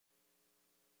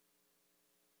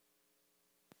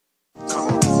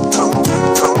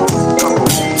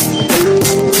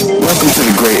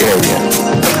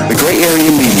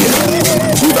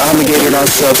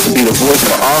themselves to be the voice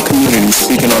for all communities,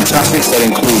 speaking on topics that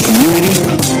include community,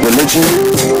 religion,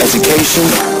 education,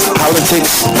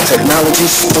 politics, technology,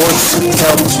 sports,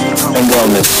 health, and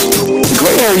wellness. The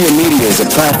Gray Area Media is a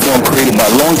platform created by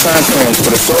longtime friends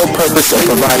for the sole purpose of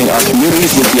providing our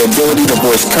communities with the ability to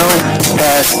voice current,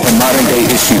 past, and modern-day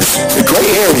issues. The Gray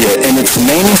Area, in its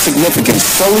naming significance,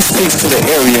 solely speaks to the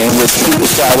area in which people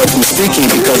shy away from speaking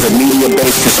because of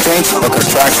media-based constraints or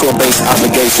contractual-based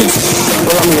obligations.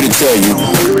 Well, I'm here to tell you,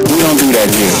 we don't do that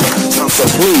here. So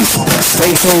please,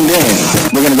 stay tuned in.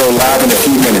 We're going to go live in a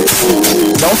few minutes.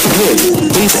 Don't forget,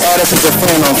 please add us as a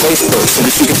friend on Facebook so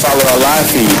that you can follow our live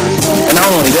feed. And not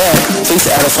only that, please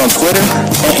add us on Twitter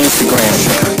and Instagram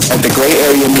at The Gray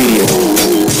Area Media.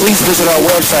 Please visit our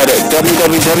website at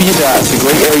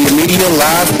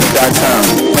www.thegrayareamedialive.com.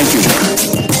 Thank you.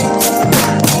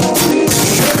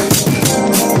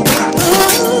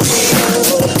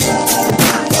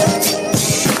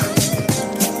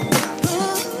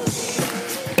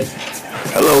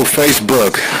 Hello,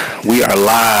 Facebook. We are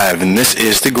live, and this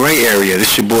is The Gray Area.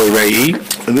 This is your boy, Ray E.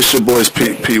 And this is your boys,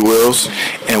 P. Wills.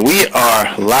 And we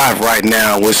are live right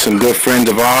now with some good friends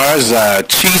of ours,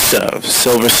 Chisa of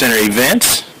Silver Center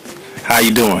Events. How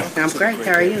you doing? I'm great.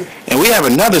 How are you? And we have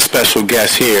another special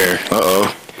guest here.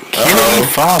 Kennedy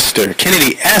Foster.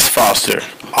 Kennedy S. Foster,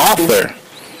 author,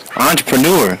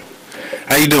 entrepreneur.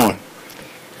 How you doing?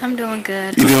 I'm doing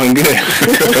good. You doing good?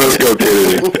 Let's go,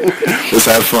 Kennedy. Let's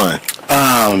have fun.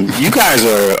 You guys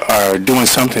are doing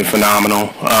something phenomenal.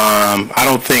 I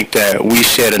don't think that we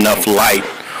shed enough light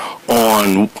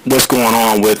on what's going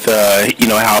on with,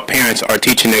 how parents are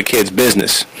teaching their kids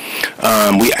business.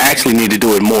 We actually need to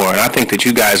do it more, and I think that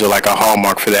you guys are like a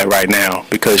hallmark for that right now,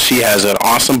 because she has an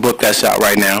awesome book that's out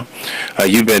right now.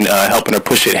 You've been helping her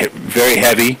push it very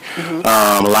heavy.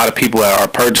 Mm-hmm. A lot of people are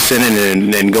purchasing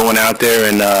it and going out there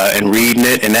and reading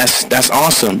it, and that's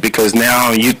awesome, because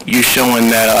now you're showing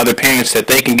that other parents that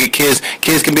they can get kids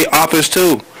can be authors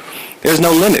too. There's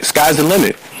no limit. Sky's the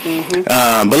limit. Mm-hmm.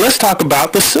 But let's talk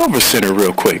about the Silver Center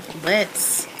real quick.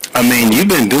 Let's. I mean, you've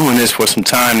been doing this for some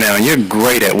time now, and you're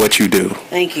great at what you do.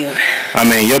 Thank you. I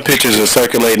mean, your pictures are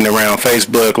circulating around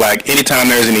Facebook. Like, anytime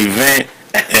there's an event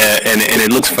and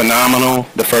it looks phenomenal,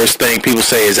 the first thing people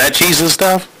say, is that Jesus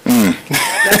stuff?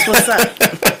 That's what's up.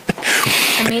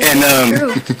 I mean, it's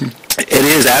true. It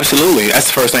is, absolutely. That's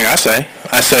the first thing I say.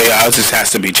 I say, it just has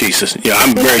to be Jesus.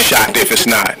 I'm very shocked if it's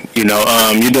not. You're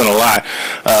doing a lot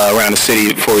around the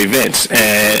city for events,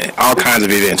 and all kinds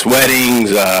of events,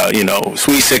 weddings,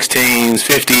 sweet 16s,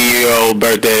 50-year-old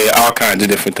birthday, all kinds of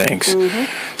different things. Mm-hmm.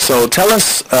 So tell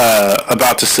us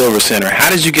about the Silver Center. How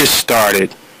did you get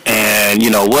started? And,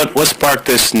 what sparked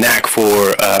this knack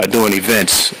for doing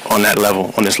events on that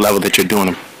level, on this level that you're doing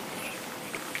them?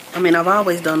 I mean, I've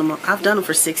always done them. I've done them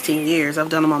for 16 years. I've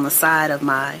done them on the side of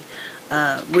my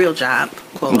real job,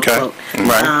 quote unquote,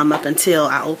 right. Up until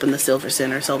I opened the Silver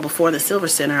Center. So before the Silver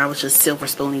Center, I was just Silver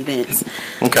Spoon Events.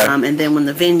 Okay. And then when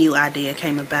the venue idea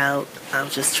came about, I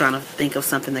was just trying to think of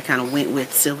something that kind of went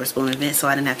with Silver Spoon Events, so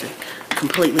I didn't have to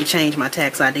completely change my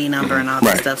tax ID number and all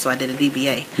that stuff. So I did a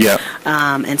DBA. Yeah.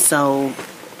 And so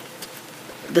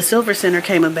the Silver Center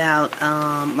came about,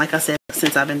 like I said,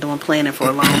 since I've been doing planning for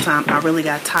a long time. I really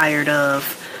got tired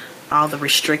of all the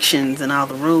restrictions and all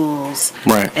the rules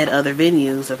at other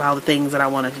venues of all the things that I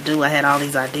wanted to do. I had all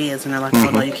these ideas, and they're like, "Oh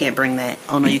no, you can't bring that.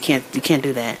 Oh no, you can't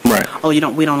do that. Right. Oh, we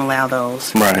don't allow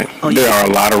those. Right. Oh, there are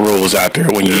a lot of rules out there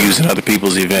when you're using other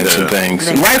people's events and things.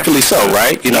 And rightfully so,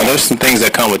 right? There's some things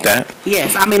that come with that.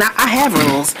 Yes, I mean I have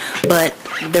rules, but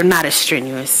they're not as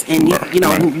strenuous.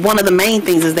 And one of the main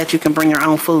things is that you can bring your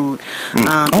own food.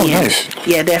 Nice.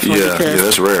 Yeah, definitely. Yeah,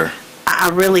 that's rare. I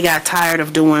really got tired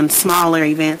of doing smaller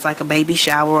events like a baby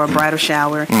shower or a bridal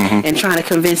shower and trying to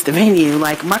convince the venue,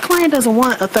 like, my client doesn't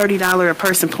want a $30 a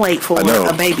person plate for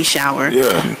a baby shower.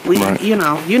 Yeah. You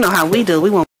know how we do. We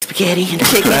want spaghetti and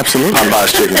chicken. Absolutely. I buy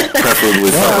chicken,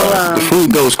 preferably. The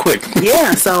food goes quick.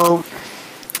 Yeah, so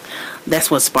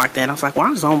that's what sparked that. I was like, well,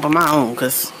 I'm just on by my own,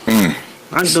 because I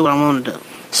can do what I want to do.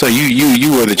 So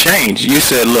you were the change. You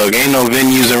said, look, ain't no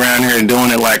venues around here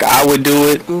doing it like I would do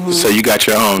it. So you got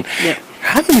your own. Yeah.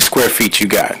 How many square feet you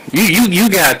got? You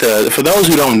got for those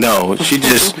who don't know,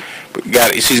 she's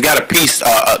got a piece,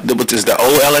 what is the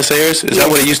old LS Ayers? Is that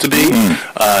what it used to be?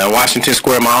 Washington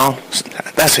Square Mall.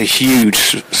 That's a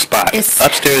huge spot. It's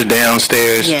upstairs,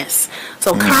 downstairs. Yes.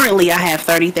 So currently I have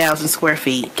 30,000 square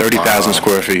feet. 30,000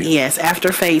 square feet. Yes,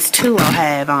 after phase 2 I'll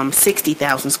have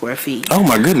 60,000 square feet. Oh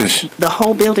my goodness. The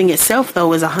whole building itself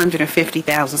though is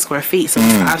 150,000 square feet, so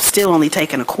I've still only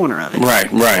taken a corner of it. Right.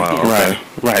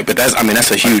 But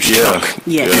that's a huge chunk.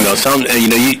 Yeah. You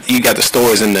know, you got the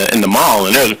stores in the mall,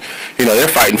 and they're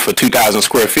fighting for 2,000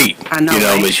 square feet. I know,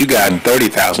 right? But you got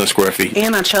 30,000 square feet.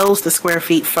 And I chose the square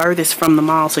feet furthest from the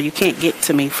mall, so you can't get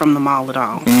to me from the mall at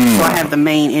all. So I have the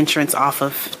main entrance off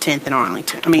of 10th and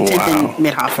Arlington. 10th and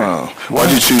Midhofer. Wow.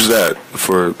 Why'd you choose that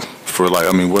for like?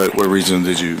 I mean, what reason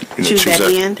did you choose that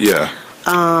end? Yeah.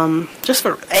 Just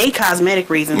for cosmetic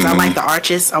reasons. I like the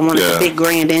arches. I wanted the big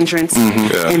grand entrance,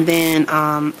 and then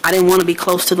I didn't want to be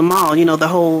close to the mall. You know, the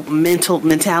whole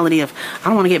mentality of I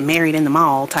don't want to get married in the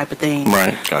mall type of thing.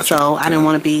 Right. Gotcha. So I didn't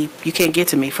want to be. You can't get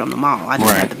to me from the mall. I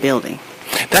just had the building.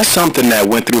 That's something that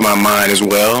went through my mind as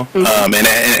well. And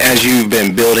as you've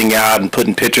been building out and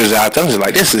putting pictures out, I was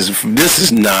like, this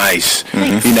is nice.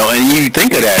 You know, and you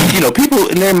think of that. You know, people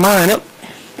in their mind.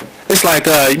 It's like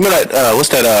you remember that what's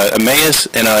that Emmaus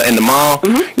in the mall?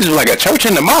 It's like a church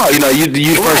in the mall. You know,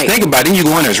 you first think about it, and you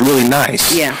go in there, it's really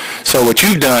nice. Yeah. So what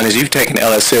you've done is you've taken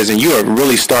LSS and you are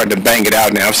really starting to bang it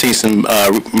out now. I've seen some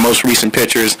most recent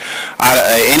pictures.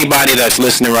 Anybody that's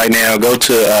listening right now, go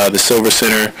to the Silver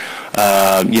Center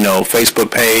Facebook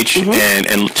page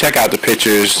and check out the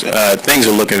pictures. Things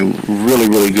are looking really,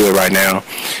 really good right now,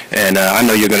 and I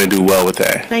know you're going to do well with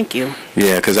that. Thank you.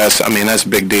 Yeah, because that's a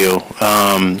big deal.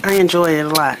 I enjoy it a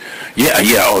lot. Yeah.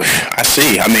 Oh, I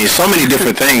see. I mean, so many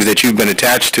different things that you've been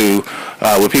attached to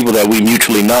with people that we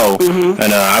mutually know,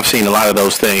 and I've seen a lot of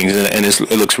those things, and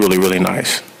it looks really, really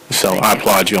nice. So I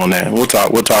applaud you on that. We'll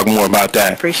talk more about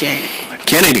that. Appreciate it.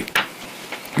 Kennedy,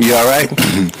 you all right?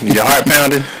 Your heart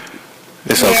pounding?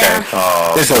 It's okay. Yeah.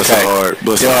 Oh, it's okay.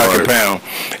 Bless Your your heart heart. can pound.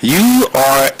 You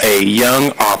are a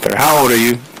young author. How old are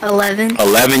you? 11.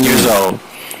 11 years old.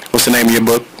 What's the name of your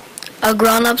book? A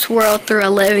Grown-Up's World Through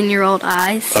 11-Year-Old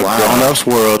Eyes. A Grown-Up's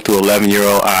World Through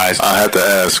 11-Year-Old Eyes. I have to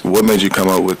ask, what made you come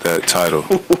up with that title?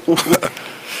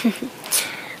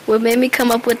 What made me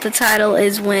come up with the title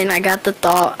is when I got the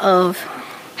thought of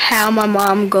how my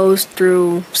mom goes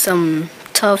through some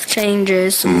tough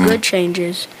changes, some good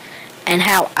changes, and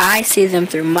how I see them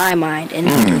through my mind and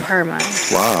through her mind.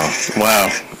 Wow.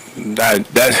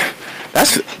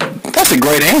 That's a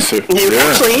great answer. It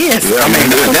actually is. Yeah, I mean,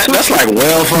 that's like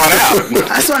well thought out.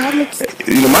 That's why I'm.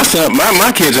 You know,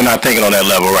 my kids are not thinking on that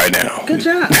level right now. Good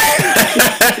job.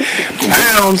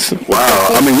 Pounds. Wow.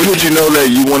 I mean, when did you know that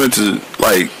you wanted to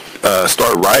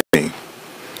start writing?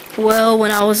 Well,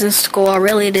 when I was in school, I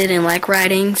really didn't like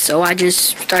writing, so I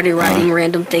just started writing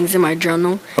random things in my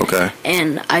journal. Okay.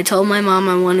 And I told my mom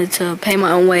I wanted to pay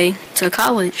my own way to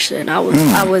college, and I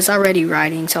was already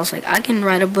writing, so I was like, I can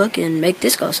write a book and make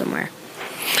this go somewhere.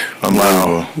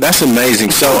 Unbelievable. That's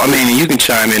amazing. So, I mean, you can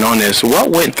chime in on this. What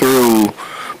went through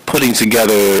putting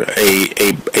together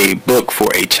a book for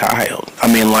a child?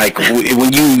 I mean, like,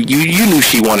 when you knew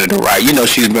she wanted to write. You know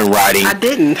she's been writing. I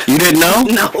didn't. You didn't know?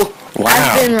 No. Wow.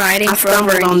 I've been writing for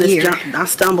over a year. I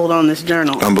stumbled on this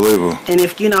journal. Unbelievable. And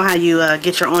if you know how you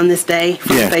get your On This Day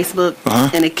from Facebook,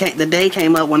 and the day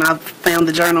came up when I found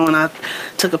the journal and I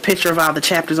took a picture of all the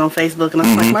chapters on Facebook, and I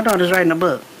was like, my daughter's writing a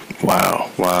book.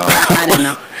 Wow. I didn't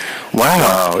know.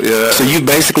 Wow. Yeah. So you've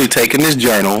basically taken this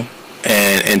journal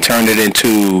and turned it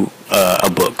into a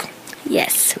book.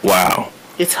 Yes. Wow.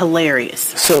 It's hilarious.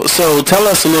 So tell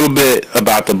us a little bit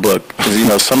about the book, because you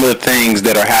know some of the things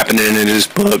that are happening in this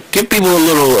book. Give people a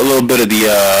little bit of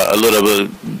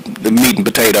the meat and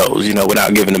potatoes, you know,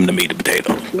 without giving them the meat and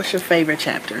potatoes. What's your favorite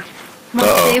chapter? My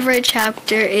favorite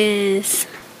chapter is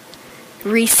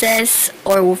Recess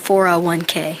or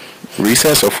 401k.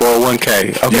 Recess or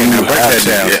 401k? Okay, now break that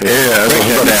down. Yeah,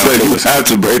 that's what I was about to say. You have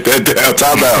to break that down.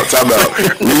 Time out.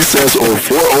 Recess or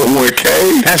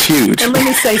 401k? That's huge. And let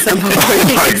me say something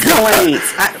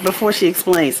before she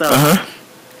explains. So,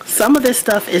 some of this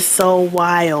stuff is so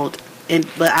wild and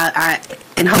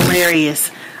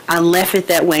hilarious. I left it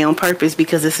that way on purpose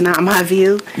because it's not my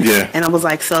view. Yeah. And I was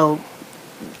like, so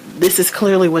this is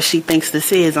clearly what she thinks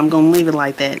this is. I'm gonna leave it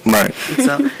like that. Right. And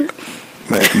so.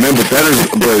 Man, but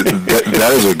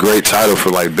that is a great title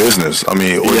for like business. I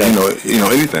mean, or you know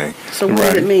anything. So what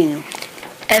does it mean?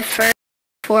 At first,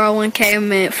 401k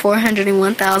meant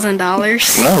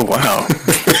 $401,000. Oh wow.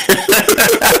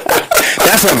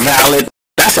 That's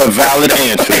a valid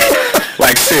answer.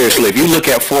 Like seriously, if you look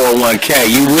at 401k,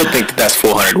 you would think that's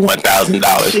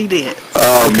 $401,000. She did.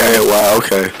 Okay. Wow.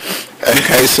 Okay.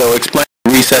 Okay. So explain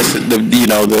recess. The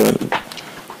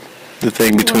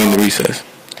thing between the recess.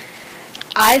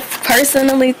 I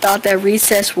personally thought that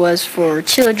recess was for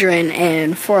children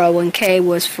and 401k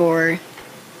was for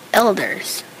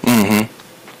elders.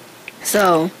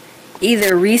 So,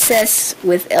 either recess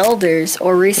with elders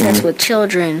or recess with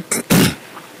children.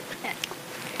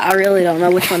 I really don't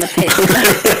know which one to pick.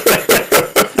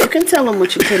 You can tell them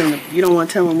what you put in the. You don't want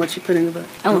to tell them what you put in the book.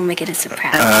 I'm gonna make it a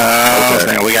surprise.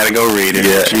 Okay. We gotta go read it.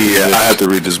 Yeah, I have to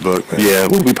read this book, man. Yeah,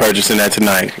 we'll be purchasing that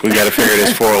tonight. We gotta figure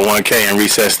this 401k and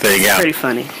recess thing out. Pretty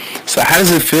funny. So how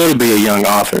does it feel to be a young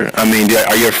author? I mean,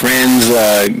 are your friends,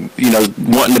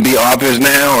 wanting to be authors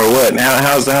now, or what?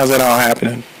 How's that all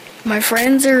happening? My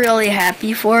friends are really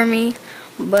happy for me,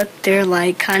 but they're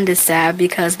like kind of sad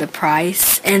because the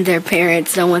price, and their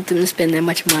parents don't want them to spend that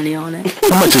much money on it.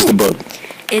 How much is the book?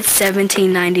 It's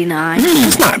 $17.99.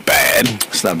 It's not bad.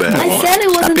 It's not bad. I said it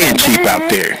wasn't Stop being that cheap bad. out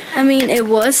there. I mean,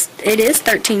 it is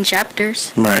 13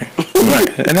 chapters. Right.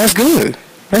 And that's good.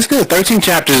 That's good. 13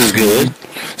 chapters is good.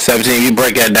 17, you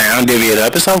break that down, divvy it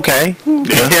up, it's okay.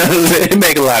 It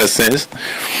make a lot of sense.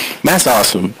 That's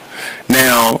awesome.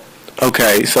 Now,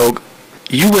 okay, so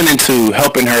you went into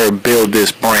helping her build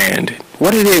this brand.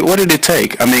 What did it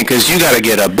take? I mean, because you got to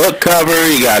get a book cover,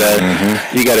 you got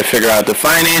to figure out the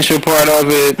financial part of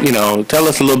it. Tell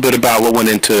us a little bit about what went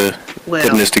into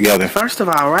putting this together. First of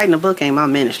all, writing a book ain't my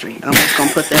ministry. I'm just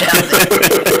gonna put that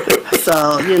out there. So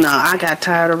I got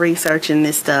tired of researching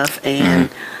this stuff,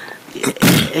 and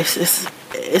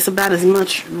it's about as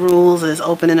much rules as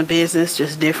opening a business,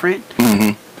 just different.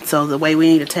 So the way we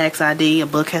need a tax ID, a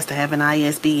book has to have an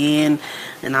ISBN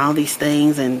and all these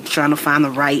things, and trying to find the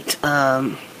right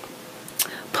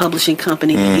publishing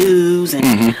company to use,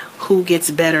 and who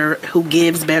gives better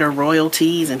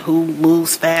royalties, and who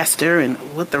moves faster, and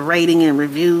what the rating and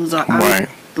reviews are. Right.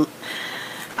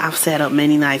 I've sat up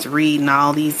many nights reading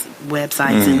all these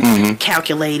websites and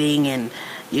calculating, and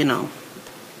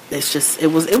it's just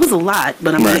it was a lot.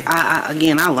 But I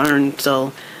mean, I learned.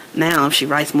 So now if she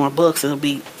writes more books, it'll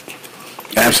be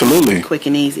absolutely quick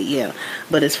and easy. Yeah.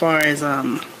 But as far as I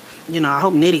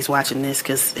hope Nitty's watching this,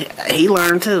 because he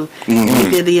learned too. He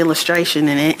did the illustration,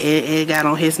 and it got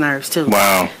on his nerves too.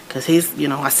 Wow. Because he's,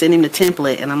 I sent him the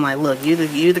template, and I'm like, look,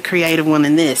 you're the creative one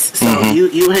in this, so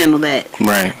you handle that.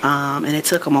 Right. And it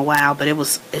took him a while, but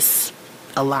it's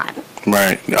a lot.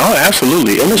 Right. Oh,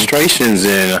 absolutely. Illustrations,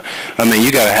 and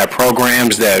you got to have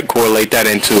programs that correlate that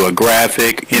into a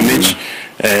graphic image.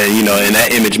 And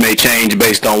that image may change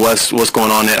based on what's going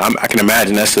on there. I can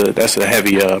imagine that's a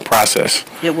heavy process.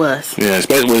 It was. Yeah,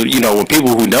 especially when people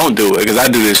who don't do it, because I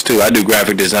do this too. I do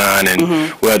graphic design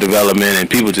and web development, and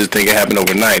people just think it happened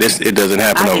overnight. It doesn't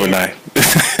happen overnight.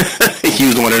 You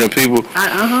was one of them people.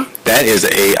 That is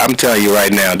I'm telling you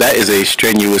right now, that is a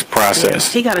strenuous process.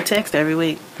 Yeah. He got a text every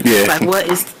week. Yeah. Like,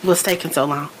 what's taking so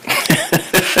long?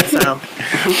 So.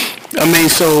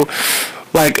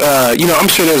 I'm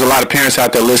sure there's a lot of parents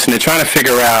out there listening, trying to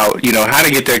figure out, how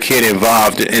to get their kid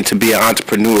involved and to be an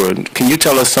entrepreneur. Can you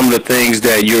tell us some of the things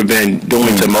that you've been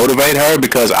doing to motivate her?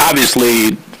 Because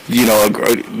obviously,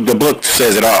 the book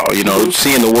says it all,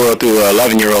 seeing the world through an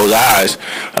 11-year-old's eyes,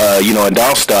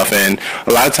 adult stuff. And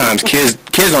a lot of times kids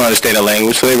don't understand the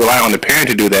language, so they rely on the parent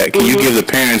to do that. Can you give the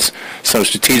parents some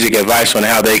strategic advice on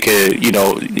how they could,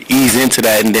 ease into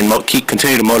that and then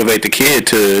continue to motivate the kid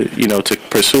to, to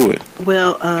pursue it?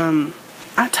 Well,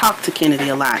 I talk to Kennedy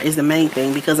a lot is the main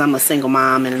thing, because I'm a single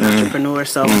mom and an entrepreneur,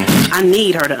 so I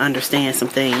need her to understand some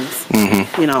things.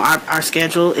 Our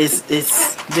schedule is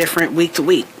different week to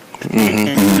week.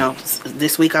 And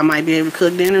this week I might be able to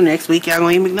cook dinner. Next week y'all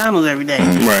gonna eat McDonald's every day.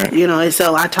 Right.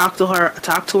 So I talk to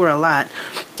her a lot,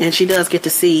 and she does get to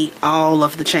see all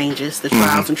of the changes, the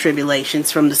trials and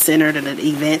tribulations from the center to the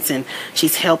events, and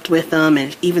she's helped with them.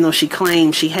 And even though she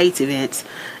claims she hates events,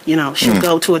 she'll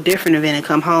go to a different event and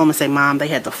come home and say, "Mom, they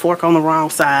had the fork on the wrong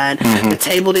side. The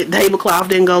tablecloth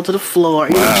didn't go to the floor."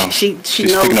 Wow. She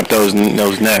She's knows, picking up those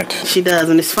nets. She does,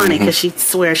 and it's funny because she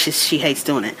swears she hates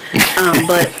doing it.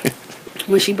 But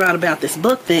when she brought about this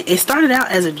book thing, it started out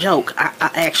as a joke,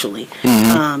 actually,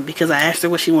 because I asked her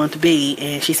what she wanted to be,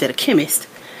 and she said a chemist.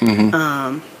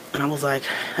 And I was like,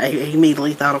 I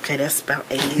immediately thought, okay, that's about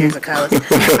 8 years of college.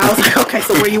 I was like, okay,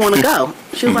 so where you want to go?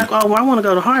 She was like, oh, well, I want to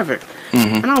go to Harvard.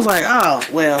 And I was like, oh,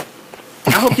 well,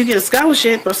 I hope you get a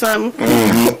scholarship or something.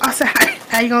 I said,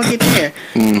 how you going to get there?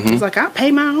 He was like, I'll pay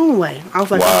my own way. I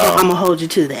was like, wow. I'm going to hold you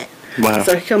to that. Wow.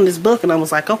 So here come this book, and I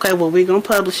was like, okay, well, we're going to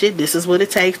publish it. This is what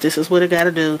it takes. This is what it got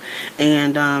to do.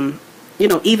 And,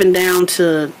 even down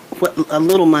to what a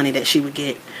little money that she would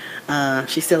get.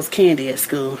 She sells candy at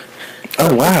school.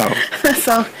 Oh, wow.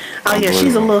 So,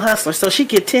 she's a little hustler. So she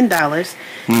get $10,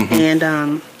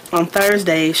 and on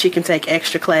Thursday she can take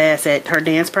extra class at her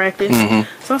dance practice.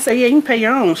 So I said, yeah, you can pay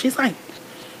your own. She's like,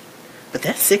 but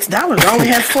that's $6. I only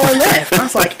have 4 left. I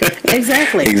was like,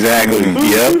 exactly. Exactly.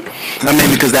 Yep. I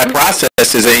mean, because that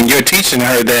process is, and you're teaching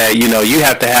her that, you know, you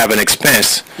have to have an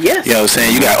expense. Yes. You know what I'm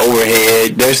saying? You got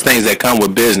overhead. There's things that come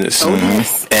with business.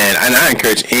 Yes. And I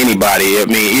encourage anybody, I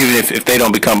mean, even if they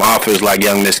don't become authors like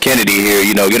young Miss Kennedy here,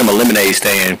 you know, get them a lemonade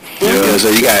stand. You know, so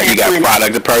you got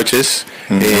product to purchase.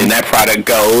 And that product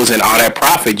goes, and all that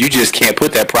profit, you just can't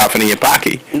put that profit in your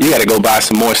pocket. You got to go buy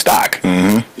some more stock.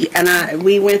 And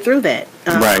we went through that.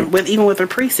 Right. Even with her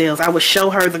pre-sales, I would show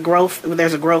her the growth.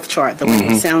 There's a growth chart that we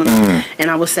were selling them, and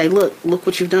I would say, look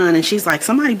what you've done. And she's like,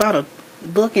 somebody bought a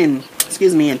book in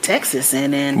Texas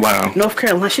and in North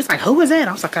Carolina. She's like, who is that?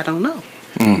 I was like, I don't know.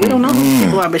 We don't know who these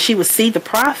people are, but she would see the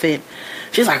profit.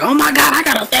 She's like, oh my God, I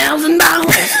got $1,000.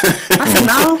 I said,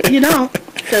 no, you don't.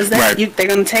 Because they're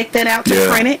going to take that out to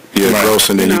print it. Yeah, gross,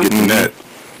 and then you get the net.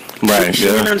 Right. She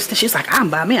didn't understand. She's like, I'm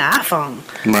buy me an iPhone.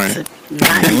 Right.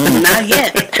 I said, not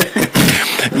yet.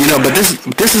 You know, but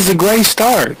this is a great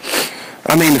start.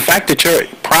 I mean, the fact that you're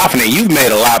profiting, you've made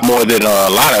a lot more than a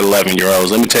lot of 11-year-olds.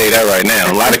 Let me tell you that right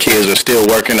now. A lot of kids are still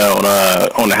working on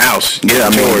the house. Yeah,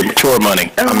 chore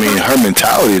money. I mean, her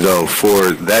mentality though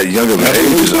for that young of an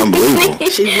age is unbelievable.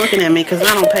 She's looking at me because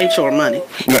I don't pay chore money.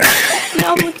 You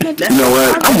know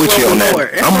what? I'm with you on that.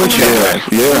 I'm with you on that.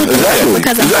 Yeah, exactly.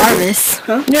 Because of Marvis.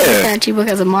 Huh? Yeah. At you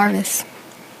because of Marvis.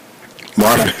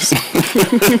 Marvis.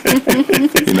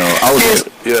 You know, I was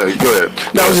go ahead.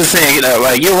 No, I was just saying, you know,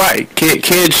 like, you're right.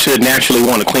 Kids should naturally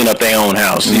want to clean up their own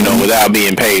house, you know, without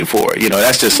being paid for it. You know,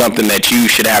 that's just something that you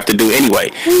should have to do anyway.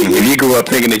 If you grew up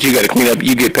thinking that you got to clean up,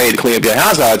 you get paid to clean up your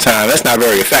house all the time, that's not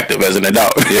very effective as an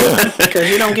adult. Yeah. Because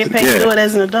you don't get paid to do it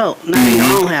as an adult, not in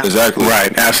your own house. Exactly.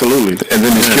 Right, absolutely. And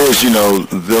then these kids, you know,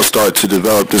 they'll start to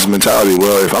develop this mentality,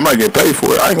 well, if I'm not getting paid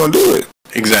for it, I ain't going to do it.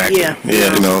 Exactly. Yeah.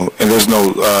 You know, and there's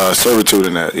no servitude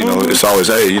in that. You know, it's always,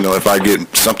 hey, you know, if I get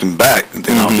something back,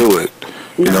 then I'll do it.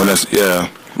 You know, that's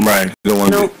right. You don't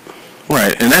want to.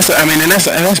 Right, and that's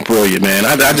brilliant, man.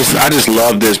 I just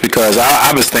love this because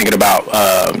I was thinking about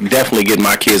definitely getting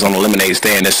my kids on a lemonade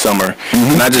stand this summer,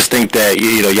 and I just think that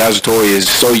you know Yazitori is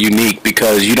so unique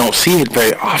because you don't see it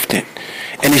very often,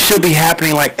 and it should be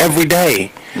happening like every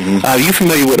day. You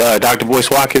familiar with Dr. Boyce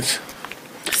Watkins?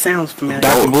 Sounds familiar.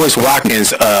 Dr. Boyce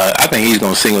Watkins, I think he's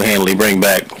going to single-handedly bring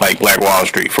back like Black Wall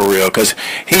Street for real, because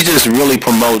he just really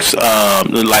promotes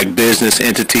like business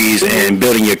entities and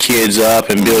building your kids up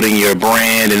and building your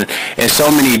brand and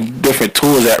so many different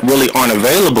tools that really aren't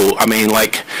available. I mean,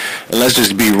 like, let's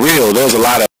just be real. There's a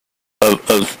lot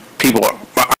of people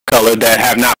of color that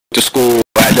have not went to school,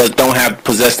 that don't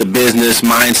possess the business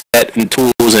mindset and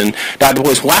tools, and Dr.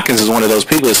 Boyce Watkins is one of those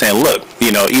people that's saying, look,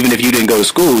 you know, even if you didn't go to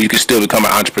school, you can still become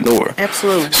an entrepreneur.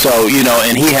 Absolutely. So, you know,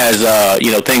 and he has,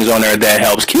 you know, things on there that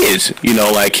helps kids, you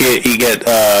know, like he's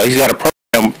got a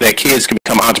program that kids can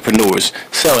become entrepreneurs,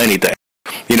 sell anything.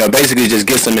 You know, basically just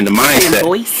gets them in the mindset.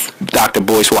 Dr.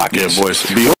 Boyce Watkins. Yeah,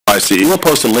 Boyce. B-O-I-C. We'll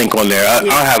post a link on there.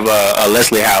 I'll have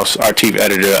Leslie House, our chief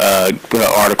editor, put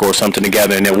an article or something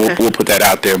together, and then we'll put that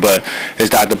out there. But it's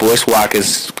Dr. Boyce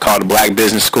Watkins, called the Black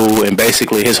Business School, and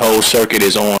basically his whole circuit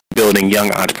is on building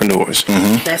young entrepreneurs.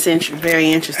 That's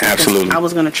very interesting. Absolutely. I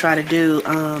was going to try to do,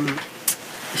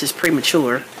 this is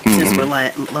premature since we're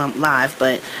live,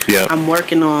 but I'm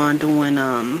working on doing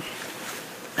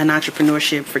an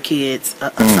entrepreneurship for kids,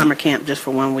 a summer camp just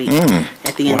for 1 week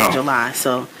at the end of July.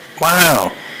 So.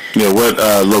 Wow. Yeah, what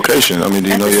location? I mean, do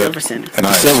you know yet? Silver Center. At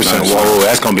the Silver Center. Whoa,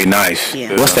 that's going to be nice.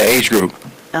 Yeah. What's the age group?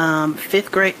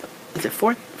 5th grade. Is it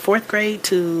fourth grade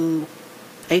to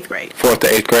 8th grade? 4th to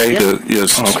 8th grade?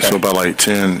 Yes, so about like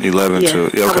 10, 11 to...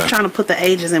 Yeah, I was trying to put the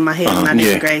ages in my head when I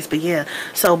did the grades, but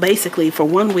So basically, for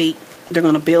 1 week, they're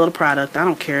going to build a product. I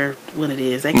don't care what it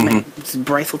is. They can make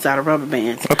bracelets out of rubber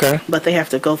bands. Okay. But they have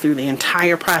to go through the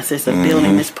entire process of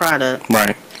building this product.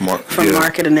 Right. From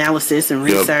market analysis and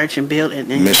research and build and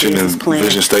mission and plan.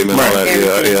 Vision statement, all that. And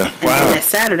then that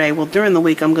Saturday, during the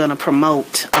week, I'm going to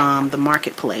promote the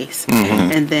marketplace.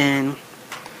 And then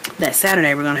that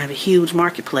Saturday, we're going to have a huge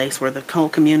marketplace where the whole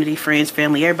community, friends,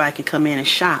 family, everybody can come in and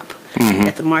shop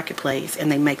at the marketplace, and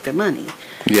they make their money.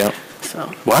 Yeah.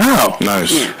 So. Wow.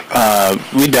 Nice.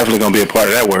 We definitely going to be a part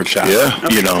of that workshop. Yeah.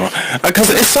 Okay. You know, because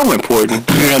it's so important.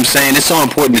 You know what I'm saying? It's so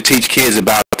important to teach kids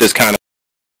about this kind of,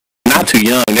 not too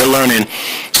young. They're learning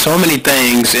so many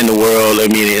things in the world. I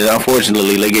mean,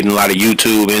 unfortunately, they're getting a lot of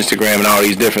YouTube, Instagram, and all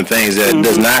these different things that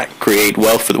does not create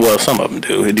wealth for well, some of them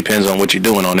do. It depends on what you're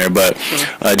doing on there. But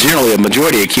generally, a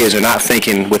majority of kids are not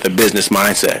thinking with a business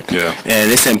mindset. Yeah.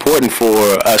 And it's important for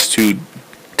us to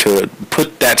to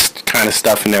put that kind of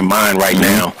stuff in their mind right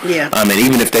now. Yeah. And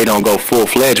even if they don't go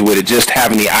full-fledged with it, just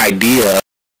having the idea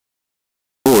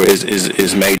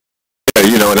is major. Yeah,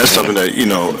 you know, and that's something that, you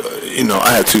know,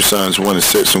 I have 2 sons. One is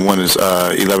 6 and one is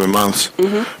 11 months.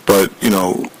 But, you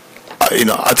know,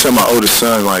 I tell my oldest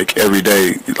son, like, every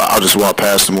day, I'll just walk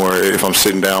past him, or if I'm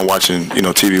sitting down watching, you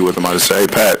know, TV with him, I just say, hey,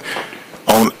 Pat,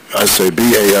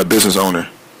 be a business owner.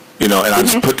 You know, and I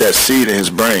just put that seed in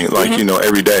his brain, like, you know,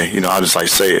 every day. You know, I just, like,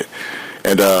 say it.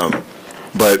 And,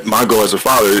 but my goal as a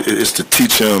father is to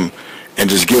teach him and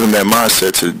just give him that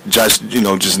mindset to just, you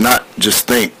know, just not just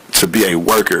think to be a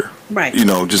worker. Right. You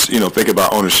know, just, you know, think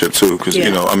about ownership, too, because,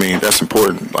 you know, I mean, that's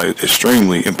important, like,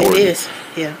 extremely important. It is,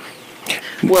 yeah.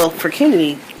 Well, for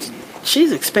Kennedy,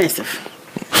 she's expensive.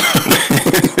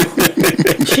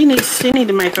 she need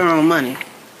to make her own money.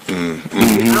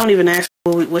 I don't even ask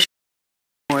her what she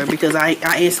for, because I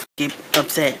instantly get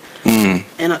upset.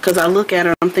 And because I look at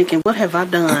her, I'm thinking, what have I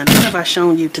done? What have I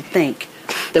shown you to think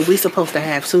that we supposed to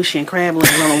have sushi and crab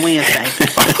legs on a Wednesday?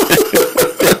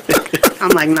 I'm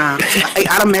like, nah,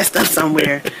 I done messed up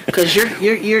somewhere, because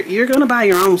you're gonna buy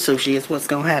your own sushi. Is what's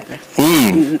gonna happen. Do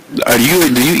you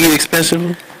eat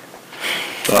expensive?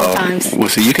 Sometimes. Well,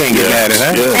 see, you can't get mad at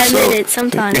that. Yeah, Admit it,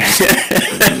 sometimes.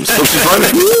 So she's funny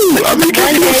for you. I mean,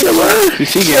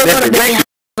 She get that for breakfast.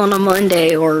 On a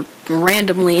Monday or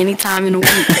randomly anytime in the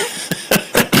week.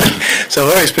 So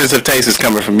her expensive taste is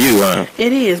coming from you, huh?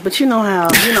 It is, but you know how,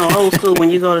 you know, old school, when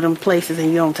you go to them places and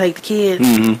you don't take the kids.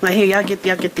 Like, here, y'all get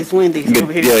this Wendy's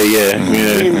over here.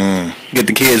 Yeah. Get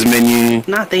the kids menu.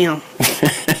 Not them.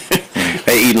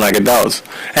 They eating like adults.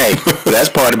 Hey, that's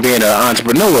part of being an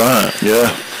entrepreneur, huh?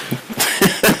 Yeah.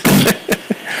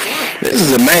 This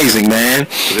is amazing, man.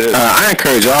 I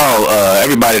encourage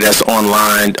everybody that's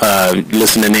online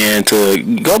listening in to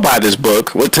go buy this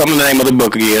book. Tell me the name of the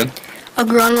book again. A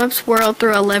Grown-Up's World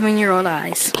Through 11-Year-Old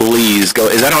Eyes. Please go.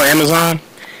 Is that on Amazon?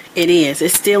 It is.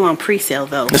 It's still on pre-sale,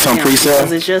 though. It's on pre-sale?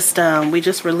 Because it's just, we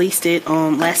just released it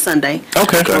on last Sunday.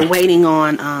 Okay. We're waiting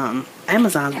on,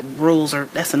 Amazon's rules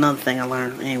that's another thing I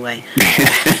learned anyway.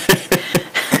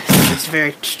 It's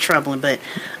very troubling, but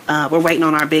we're waiting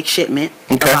on our big shipment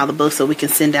of all the books so we can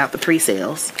send out the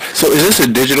pre-sales. So is this a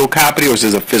digital copy or is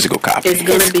this a physical copy? It's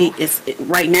going to be,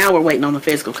 right now we're waiting on the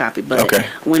physical copy, but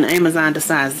when Amazon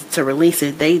decides to release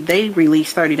it, they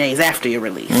release 30 days after your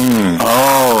release.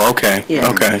 Oh, okay. Yeah.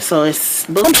 Okay. So it's...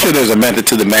 I'm sure there's a method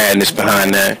to the madness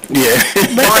behind that. Yeah.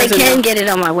 But they can get it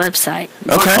on my website.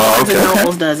 Okay. Barnes and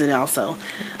Nobles does it also.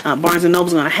 Barnes and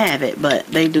Noble's going to have it, but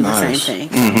they do the same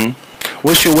thing.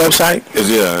 What's your website?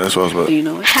 That's what I was about. Do you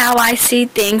know it?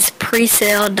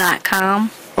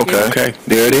 HowISeeThingsPresale.com. Okay.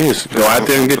 There it is. Go out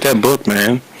there and get that book,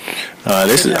 man.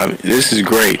 This is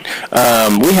great.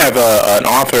 We have an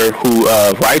author who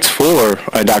writes for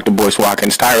Dr. Boyce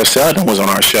Watkins. Tyra Selden was on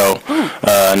our show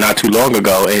not too long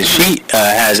ago, and she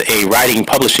has a writing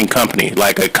publishing company,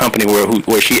 like a company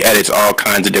where she edits all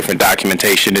kinds of different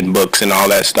documentation and books and all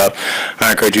that stuff. I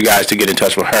encourage you guys to get in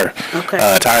touch with her. Okay.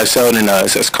 Tyra Selden,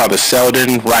 it's called the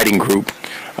Selden Writing Group.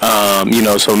 So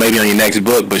maybe on your next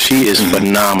book, but she is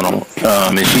phenomenal,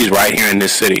 and she's right here in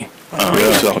this city.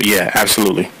 So yeah,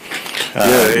 absolutely.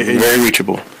 Very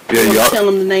reachable. Yeah, you tell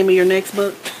them the name of your next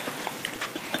book.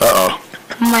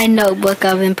 My Notebook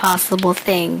of Impossible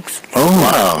Things. Oh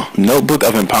wow, Notebook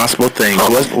of Impossible Things.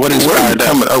 What inspired Where are you that?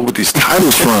 coming up with these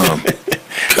titles from?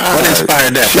 What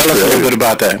inspired that? Tell us a little bit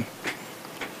about that.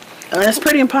 That's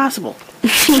pretty impossible.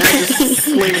 Just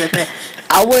leave it at that.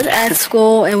 I was at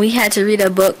school and we had to read a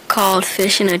book called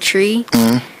Fish in a Tree.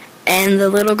 And the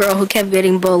little girl who kept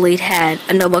getting bullied had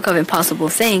a notebook of impossible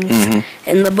things.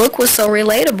 And the book was so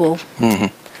relatable.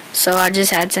 So I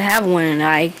just had to have one, and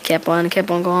I kept on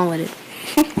going with it.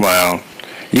 Wow.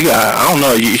 I don't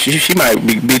know. She might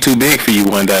be too big for you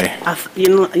one day.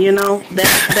 You know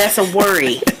that's a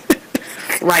worry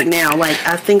right now. Like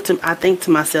I think to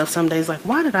myself some days, like,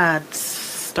 why did I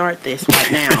start this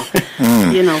right now?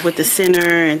 With the center,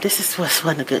 and this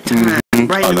wasn't a good time.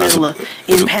 Right in the middle of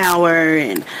Empower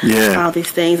and all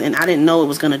these things, and I didn't know it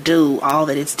was going to do all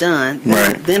that it's done.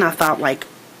 Right. Then I thought, like,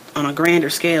 on a grander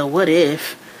scale, what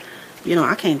if,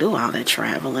 I can't do all that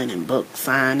traveling and book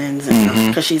signings and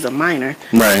because she's a minor.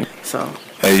 Right. So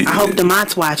I hope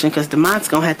DeMont's watching, because DeMont's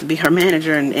going to have to be her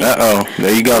manager. And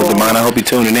there you go, DeMont. I hope you're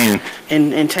tuning in.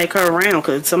 And take her around,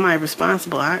 because somebody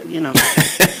responsible.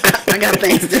 I got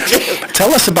things to do.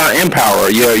 Tell us about Empower,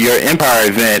 your Empower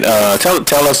event. Tell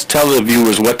the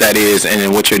viewers what that is and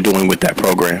then what you're doing with that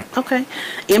program. Okay,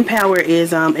 Empower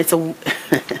is it's a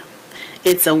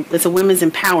it's a women's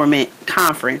empowerment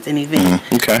conference and event.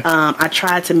 Okay. I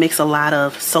tried to mix a lot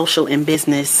of social and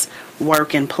business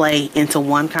work and play into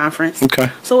one conference. Okay.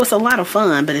 So it's a lot of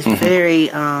fun, but it's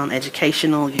very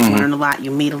educational. You learn a lot,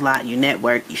 you meet a lot, you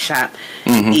network, you shop,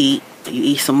 you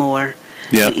eat some more.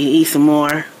 Yeah. You eat some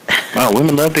more. Wow,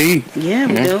 women love to eat. Yeah,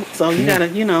 we do. So you gotta,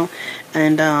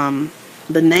 and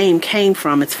the name came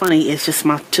from, it's funny, it's just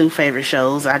my two favorite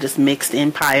shows. I just mixed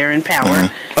Empire and Power.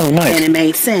 Oh, nice. And it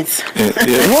made sense.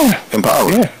 Yeah.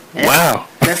 Empower. Yeah. Wow.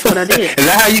 That's what I did. Is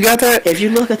that how you got that? If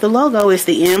you look at the logo, it's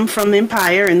the M from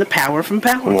Empire and the Power from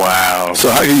Power. Wow. So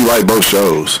how can you write both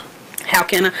shows? How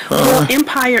can I? Well,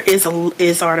 Empire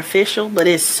is artificial, but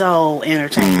it's so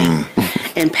entertaining.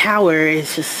 And Power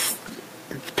is just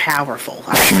powerful.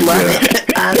 I just love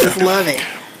it. I just love it.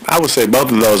 I would say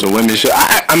both of those are women's shows.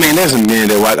 I mean, there's men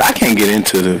that watch. I can't get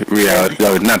into the reality,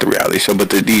 not the reality show, but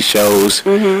these shows.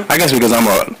 I guess because I'm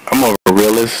a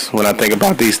realist when I think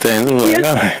about these things. I'm like,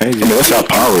 That's how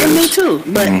power is. And me too.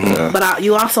 But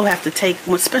you also have to take,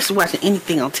 especially watching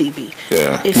anything on TV.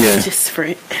 Yeah. It's just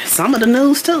for some of the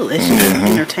news too. It's just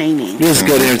entertaining. It's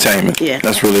good entertainment. Yeah.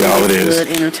 That's really all it is.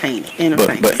 Good entertaining.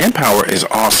 But Empower is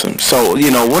awesome. So,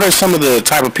 what are some of the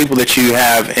type of people that you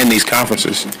have in these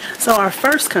conferences? So our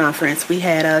first conference, we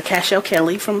had Cashel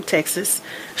Kelly from Texas.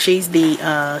 She's the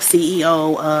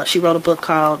CEO. She wrote a book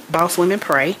called Boss Women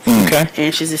Pray. Okay.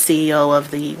 And she's the CEO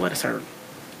of the, what is her?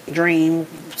 Dream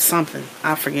something.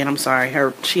 I forget. I'm sorry.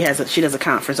 She does a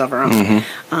conference of her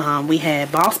own. We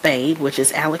had Boss Babe, which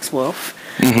is Alex Wolf,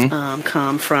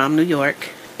 come from New York.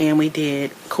 And we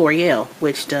did Coriel,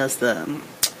 which does the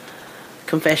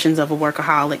Confessions of a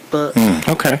Workaholic book.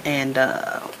 Okay. And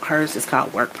hers is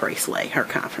called Work, Pray, Slay, her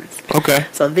conference. Okay.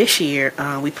 So this year,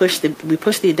 we pushed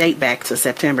the date back to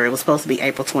September. It was supposed to be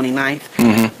April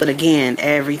 29th. But again,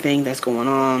 everything that's going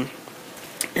on.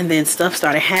 And then stuff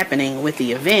started happening with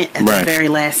the event at the very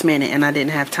last minute, and I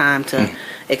didn't have time to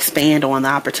expand on the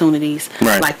opportunities.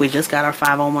 Right. Like we just got our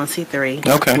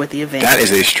 501c3 with the event. That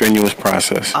is a strenuous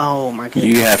process. Oh my goodness.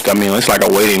 You have to, it's like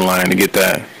a waiting line to get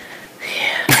that.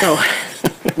 So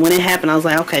when it happened, I was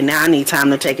like, okay, now I need time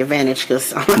to take advantage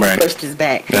because I'm going to push this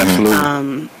back.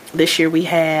 Absolutely. This year we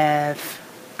have,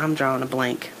 I'm drawing a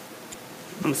blank.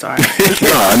 I'm sorry. No,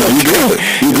 I know you good.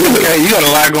 You got a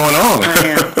lot going on. I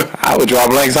am. I would draw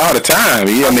blanks all the time.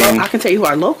 I can tell you who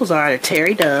our locals are.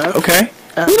 Terry Dove. Okay.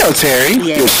 You know Terry.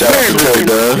 Yeah. Shout out to Terry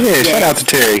Dove. Yeah, shout out to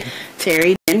Terry.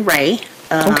 Terry and Ray.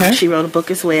 Okay. She wrote a book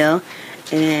as well.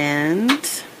 And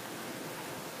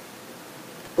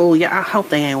I hope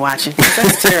they ain't watching.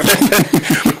 That's terrible.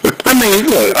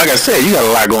 Look, like I said, you got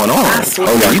a lot going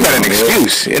on. You got an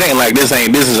excuse. It ain't like this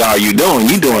is all you doing.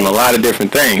 You doing a lot of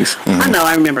different things. I know.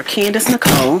 I remember Candace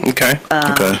Nicole. Okay.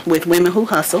 With Women Who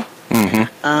Hustle.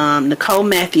 Nicole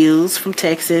Matthews from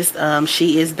Texas.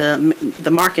 She is the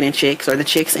marketing chicks, or the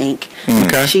Chicks Inc.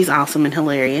 Okay. She's awesome and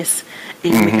hilarious.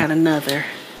 And we got another.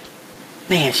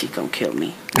 Man, she's gonna kill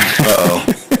me. Uh-oh.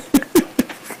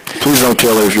 Please don't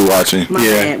kill her if you're watching. My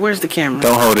bad. Where's the camera?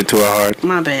 Don't hold it to her heart.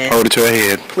 My bad. Hold it to her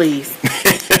head. Please.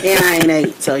 And I ain't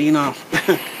 8, so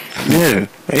Yeah,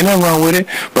 ain't nothing wrong with it.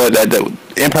 But the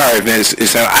Empire event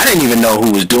is I didn't even know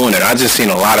who was doing it. I just seen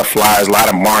a lot of flyers, a lot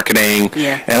of marketing.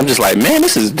 Yeah. And I'm just like, man,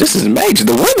 this is major.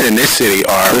 The women in this city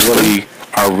are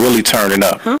really turning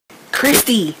up. Huh?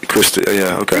 Christy,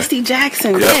 yeah, okay. Christy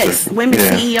Jackson, Yeah. yes. Women's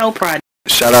CEO Project.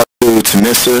 Shout out to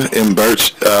Tanissa M.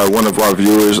 Birch, one of our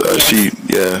viewers. She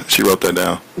wrote that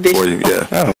down for you. Yeah.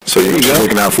 Oh, so you're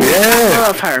looking out for her. I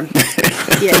love her.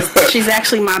 Yes, she's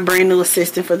actually my brand new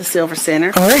assistant for the Silver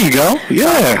Center. Oh, there you go.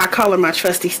 Yeah. I call her my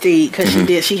trusty steed because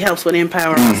she helps with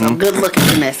Empower. Also, good looking,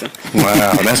 Vanessa.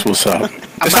 Wow, that's what's up.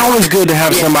 It's always good to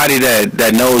have somebody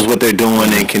that knows what they're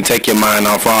doing and can take your mind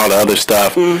off all the other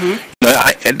stuff.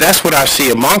 That's what I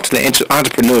see amongst the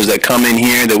entrepreneurs that come in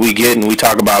here that we get and we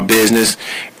talk about business.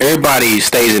 Everybody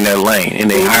stays in their lane and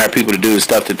they hire people to do the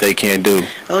stuff that they can't do.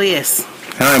 Oh, yes.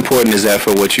 How important is that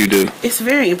for what you do? It's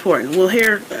very important. Well,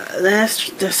 here, that's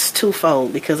just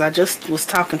twofold because I just was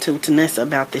talking to Tanessa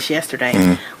about this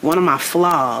yesterday. One of my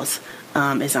flaws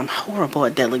is I'm horrible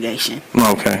at delegation.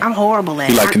 Okay. I'm horrible at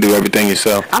it. You like to do everything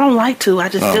yourself? I don't like to. I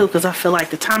just do because I feel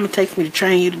like the time it takes me to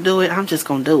train you to do it, I'm just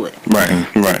going to do it. Right.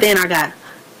 But then I got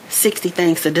 60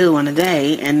 things to do in a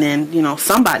day, and then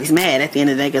somebody's mad at the end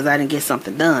of the day because I didn't get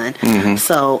something done.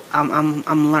 So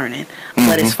I'm learning.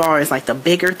 But as far as like the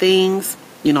bigger things,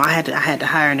 I had to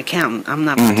hire an accountant. I'm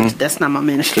not. That's not my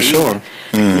ministry. For sure.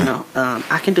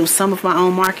 I can do some of my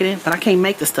own marketing, but I can't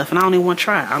make the stuff, and I don't even want to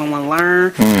try. I don't want to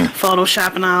learn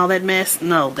Photoshop and all that mess.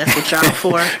 No, that's what y'all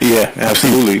for. Yeah,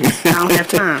 absolutely. I don't have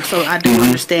time. So I do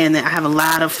understand that I have a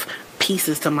lot of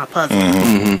pieces to my puzzle.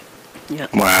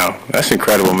 Yep. Wow, that's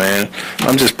incredible, man.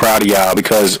 I'm just proud of y'all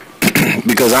because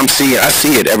because I see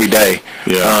it every day.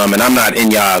 Yeah. And I'm not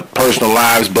in y'all personal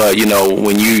lives, but you know,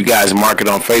 when you guys market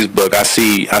on Facebook, I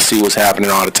see what's happening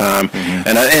all the time,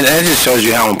 and that just shows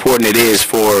you how important it is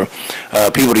for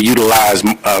people to utilize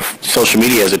social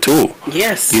media as a tool.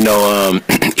 Yes. You know,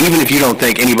 even if you don't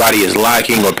think anybody is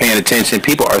liking or paying attention,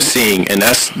 people are seeing, and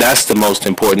that's the most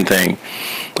important thing.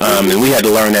 And we had to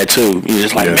learn that too. You're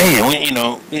just like, man,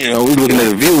 we're looking at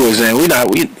the viewers, and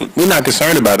we're not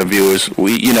concerned about the viewers.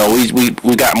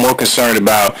 We got more concerned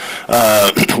about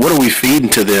what are we feeding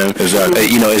to them? Is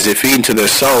it feeding to their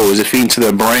soul? Is it feeding to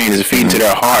their brain? Is it feeding to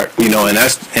their heart? You know, and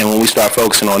when we start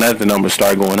focusing on that, the numbers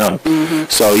start going up.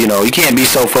 So you know, you can't be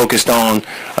so focused on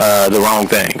the wrong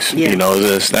things. Yeah. You know,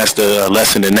 that's the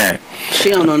lesson in that. She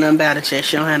don't know nothing about it yet.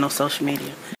 She don't have no social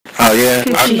media. Oh yeah,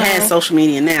 She has social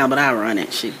media now, but I run it.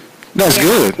 That's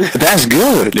good. That's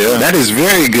good. Yeah. That is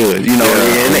very good. You know,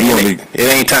 it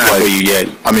ain't time for you yet.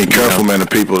 I mean, careful, man, the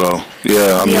people, though.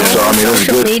 Yeah, I mean, The it's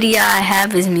social good. media I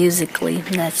have is Musically.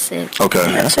 That's it. Okay.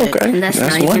 That's okay. And that's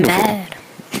not even wonderful. bad.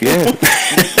 Yeah.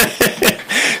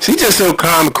 She's just so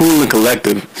calm, cool, and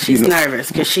collective. She's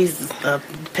nervous because she's a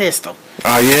pistol.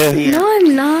 Oh yeah. Yeah. No,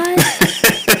 I'm not.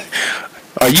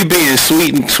 Are you being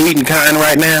sweet and kind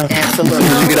right now? Absolutely.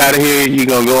 When you get out of here, you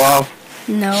gonna go off?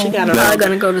 No, She got I'm a not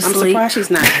gonna go to I'm sleep. surprised she's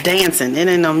not dancing. It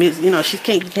ain't no music. You know, she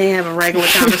can't have a regular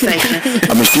conversation.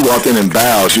 I mean, she walked in and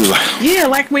bowed. She was like, Yeah,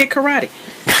 like we're karate.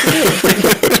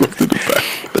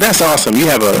 But that's awesome. You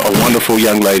have a wonderful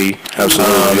young lady.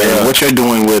 Absolutely, And yeah. what you're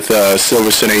doing with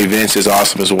Silver Center Events is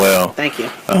awesome as well. Thank you.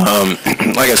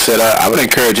 Like I said, I would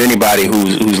encourage anybody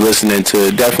who's listening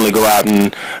to definitely go out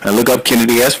and look up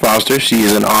Kennedy S. Foster. She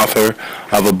is an author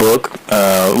of a book.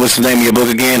 What's the name of your book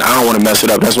again? I don't want to mess it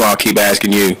up. That's why I'll keep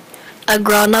asking you. A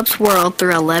Grown-Up's World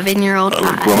Through 11-Year-Old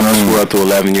Eyes. Grown-Up's World Through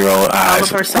 11-Year-Old Eyes. All of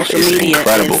her social It's media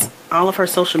incredible. all of her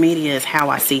social media is How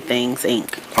I See Things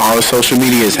Inc. All the social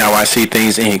media is How I See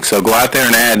Things Inc. So go out there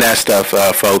and add that stuff,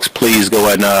 folks. Please go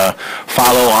ahead and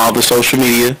follow all the social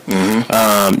media.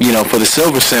 For the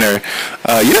Silver Center,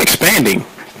 you're expanding.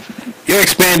 You're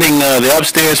expanding the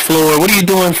upstairs floor. What are you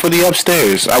doing for the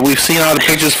upstairs? We've seen all the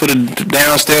pictures for the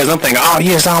downstairs. I'm thinking, oh,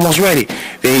 yeah, it's almost ready.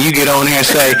 Then you get on there and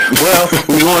say, well,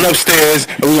 we're going upstairs,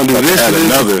 and we're going to do this add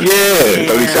and this. another. Yeah.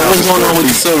 So what's going on with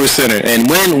the Silver Center? And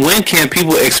when can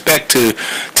people expect to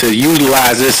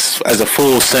utilize this as a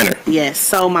full center? Yes.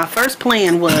 So my first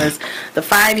plan was the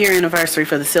 5-year anniversary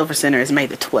for the Silver Center is May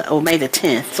the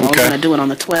 10th. So Okay. I'm going to do it on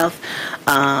the 12th.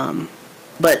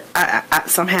 But I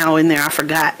somehow in there I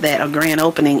forgot that a grand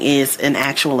opening is an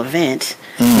actual event.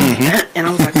 And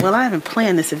I was like, well, I haven't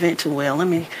planned this event too well.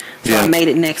 So I made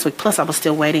it next week. Plus I was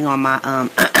still waiting on my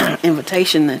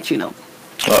invitation that,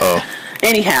 Uh-oh.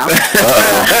 Anyhow,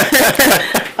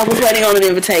 I was waiting on an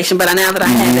invitation, but now that I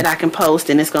have it, I can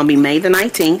post, and it's going to be May the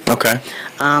 19th. Okay.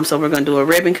 So we're going to do a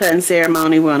ribbon cutting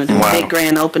ceremony. We're going to do a big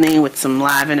grand opening with some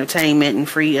live entertainment and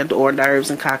free hors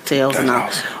d'oeuvres and cocktails and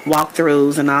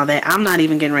walkthroughs and all that. I'm not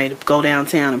even getting ready to go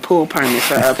downtown and pull permits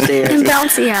for upstairs. And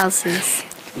bouncy houses.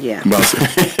 Yeah.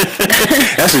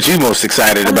 That's what you're most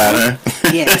excited about, huh?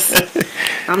 Yes.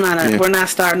 We're not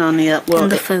starting on the up. Well,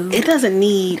 And the food.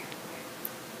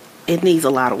 It needs a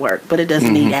lot of work, but it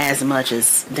doesn't need as much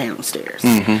as downstairs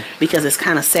because it's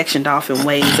kind of sectioned off in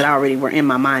ways that already were in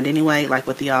my mind anyway, like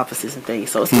with the offices and things.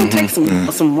 So it's going to take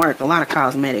some work, a lot of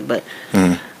cosmetic, but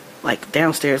like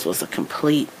downstairs was a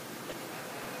complete.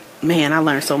 Man, I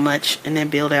learned so much in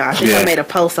that build out. I think I made a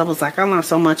post. I was like, I learned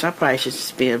so much. I probably should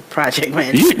just be a project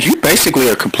manager. You basically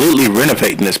are completely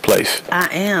renovating this place. I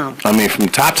am. I mean, from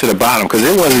top to the bottom, because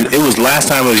it was last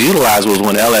time it was utilized was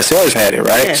when LSLs had it,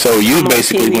 right? Yes, So you almost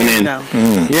basically 10 went years in.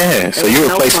 ago. Yeah, so was you're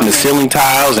no replacing the plumbing. ceiling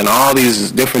tiles and all these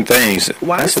different things.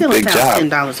 Why That's the a ceiling big tiles job.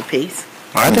 $10 a piece?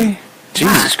 Are they?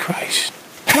 Jesus Christ.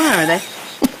 Why are they?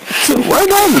 why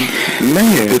not?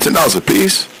 Man, $10 a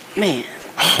piece. Man,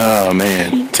 Oh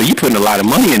man. So you putting a lot of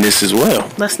money in this as well.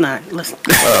 let's not.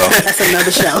 That's another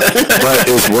show. But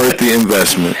it's worth the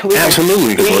investment.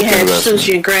 Absolutely. We ain't had investment.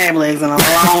 sushi and crab legs in a long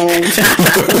time.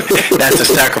 That's a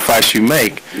sacrifice you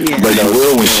make. Yeah. But you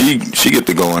will when she get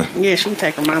to going. Yeah, she can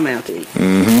take her mom out to eat.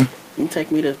 You can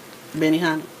take me to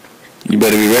Benihana. You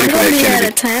better be ready I'm for gonna that, be out Kennedy.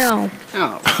 of town.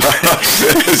 Oh,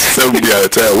 So be out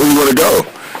of town. Where you want to go?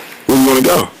 Where you want to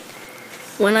go?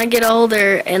 When I get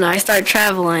older and I start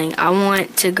traveling, I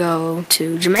want to go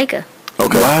to Jamaica.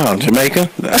 Okay. Wow, Jamaica?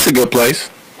 That's a good place.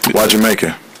 Why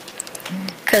Jamaica?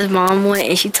 Because Mom went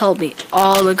and she told me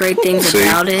all the great things See?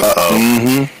 about it.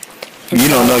 Mm-hmm. And You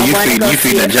don't know, I you wanna go feeding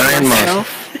see a it for giant monster.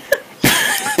 myself.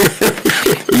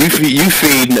 You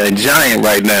feeding a giant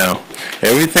right now.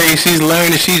 Everything she's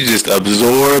learning, she's just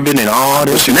absorbing and all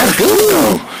this. And that's good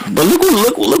though. But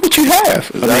look what you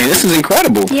have. I mean, this is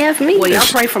incredible. Yeah, for me. Well, y'all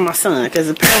pray for my son, because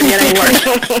apparently it ain't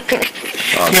working.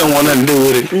 He don't want nothing to do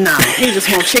with it. No, he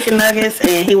just want chicken nuggets,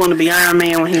 and he want to be Iron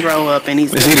Man when he grow up. And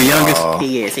he's Is he the youngest?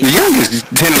 He is. The youngest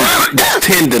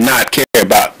tend to not care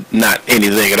about not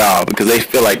anything at all because they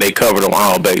feel like they covered on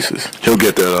all bases. He'll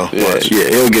get there though. Yeah,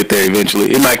 he'll get there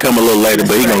eventually. It might come a little later,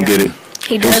 but he gonna get it.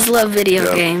 He does love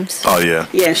video games. Oh yeah.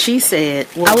 Yeah, she said.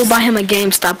 I will buy him a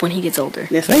GameStop when he gets older.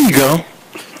 This There you go.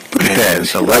 Look at that.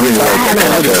 It's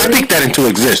 11-year-old. Speak that into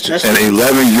existence. An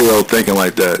 11-year-old thinking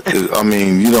like that. I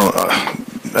mean, you don't.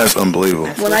 That's unbelievable.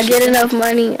 When I get enough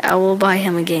money, I will buy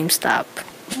him a GameStop.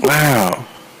 Wow.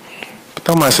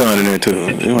 Throw my son in there too.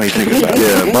 You ain't thinking about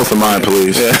it. Yeah, both of mine,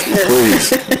 please. Yeah. Please.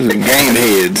 Game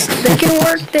heads. They can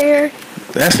work there.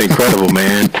 That's incredible,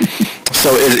 man.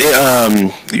 So is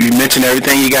it, you mentioned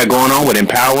everything you got going on with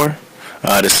Empower.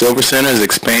 The Silver Center is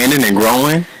expanding and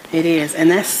growing. It is, and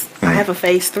that's. I have a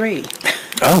phase 3.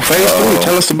 Oh, phase 3.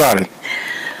 Tell us about it.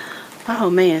 Oh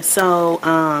man, so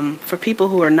for people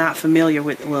who are not familiar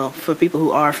with, for people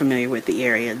who are familiar with the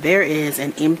area, there is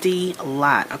an empty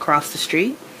lot across the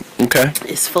street. Okay.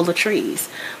 It's full of trees.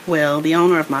 Well, the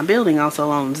owner of my building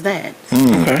also owns that,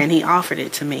 Okay. and he offered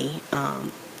it to me.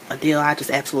 A deal I just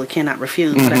absolutely cannot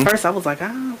refuse. But at first I was like,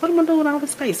 what am I doing with all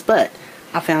this space? But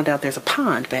I found out there's a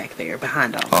pond back there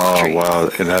behind all those trees. Oh wow,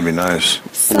 that'd be nice.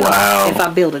 So Wow. if I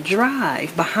build a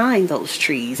drive behind those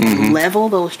trees and level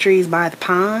those trees by the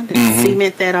pond and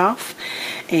cement that off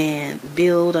and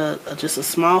build just a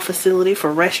small facility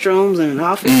for restrooms and an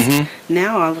office,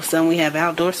 now all of a sudden we have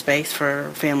outdoor space for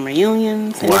family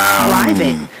reunions and Wow. it's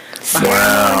private.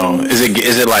 Wow. Is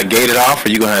it like gated off, or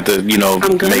you gonna have to,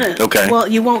 I'm gonna. make? Okay. Well,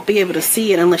 you won't be able to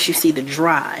see it unless you see the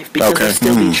drive because Okay. there'll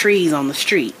still be trees on the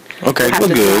street. Okay, You have well,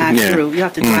 to good, drive yeah. through. You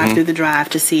have to drive through the drive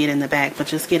to see it in the back, but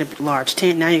just get a large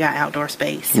tent. Now you got outdoor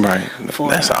space. Right. For-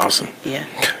 That's awesome. Yeah.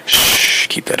 Shh.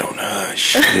 Keep that on the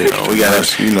hush. We got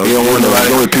to, you don't want nobody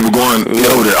know people going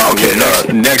over there.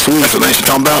 Okay, Next week. That's what they should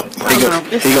talk about.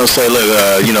 He gonna say, look,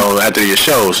 after your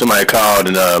show, somebody called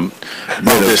and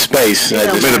bought this space.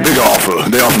 Yeah. Made a big offer.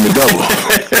 They offered me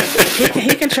double.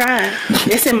 He can try.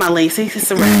 It's in my lease.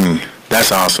 It's a wrap.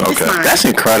 That's awesome. It's fine. That's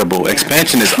incredible.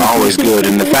 Expansion is always good,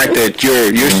 and the fact that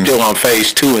you're still on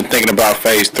phase 2 and thinking about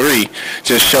phase 3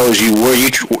 just shows you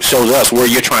shows us where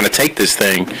you're trying to take this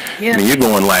thing. Yeah. I mean, you're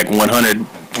going like 100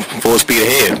 full speed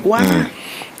ahead. Why not?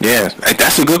 Yeah,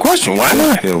 that's a good question. Why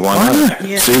not? Yeah, why not?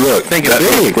 Yeah. See, look, Think it's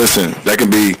big. Listen, that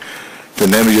could be the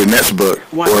name of your next book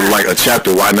Why or not? like a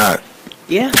chapter. Why not?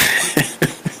 Yeah.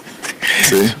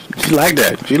 See, You like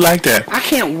that? You like that? I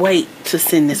can't wait to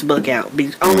send this book out.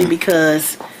 Only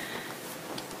because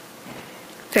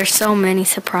There's so many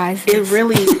surprises. it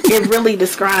really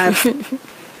describes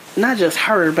not just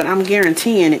her, but I'm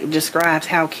guaranteeing it describes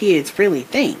how kids really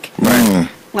think. Right.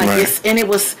 Like Right. it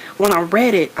was when I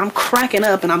read it, I'm cracking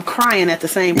up and I'm crying at the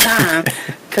same time.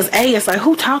 Because A, it's like,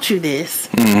 who taught you this?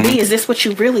 B, is this what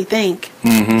you really think?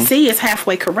 C, is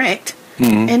halfway correct,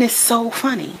 and it's so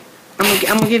funny. I'm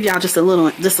gonna give y'all just a little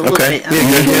Okay. bit.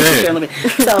 Yeah, A little bit.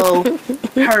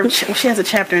 So she has a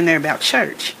chapter in there about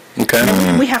church. Okay.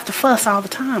 And we have to fuss all the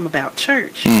time about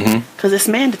church because it's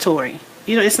mandatory.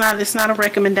 It's not a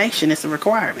recommendation; it's a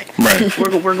requirement. Right.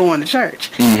 We're going to church,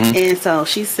 and so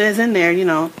she says in there,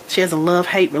 she has a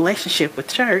love-hate relationship with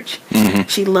church.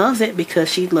 She loves it because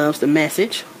she loves the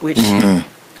message, which I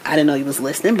didn't know you was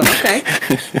listening, but okay.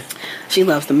 She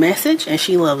loves the message, and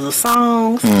she loves the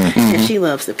songs, and she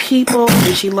loves the people,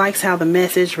 and she likes how the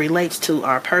message relates to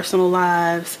our personal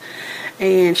lives.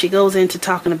 And she goes into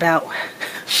talking about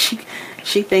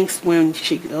she thinks when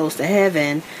she goes to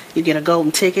heaven, you get a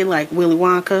golden ticket like Willy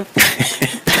Wonka.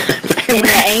 And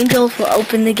the angels will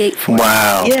open the gate for her.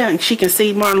 Wow. Yeah, and she can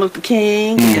see Martin Luther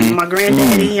King and my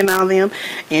granddaddy and all them.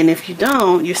 And if you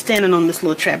don't, you're standing on this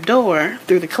little trap door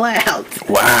through the clouds.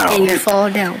 Wow. And you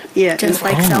fall down. Yeah, Just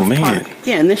like Oh, South man. Park.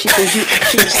 Yeah, and then she says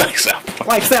she's like South Park.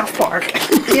 like South Park.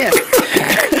 Yeah.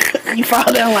 You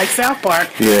fall down like South Park.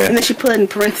 Yeah. And then she put in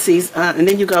parentheses, and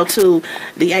then you go to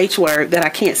the H word that I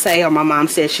can't say, or my mom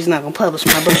said she's not going to publish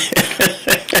my book.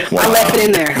 I left it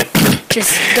in there.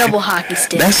 Just double hockey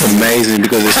stick. That's amazing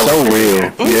because it's so real.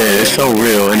 Yeah, it's so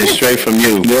real, and it's straight from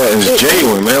you. yeah, it's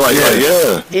genuine, man. Like,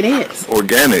 yeah, It is.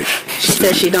 organic. She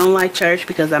says she don't like church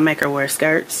because I make her wear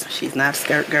skirts. She's not a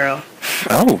skirt girl.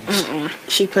 Oh,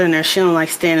 She put in there she don't like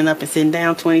standing up and sitting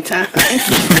down 20 times.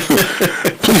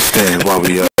 Please stand while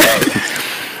we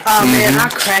Oh man, I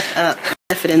cracked up.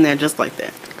 Left it in there just like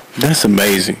that. that's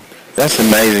amazing. That's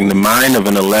amazing. The mind of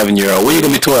an 11-year-old. When you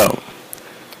gonna be 12?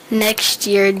 Next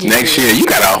year. Next year. You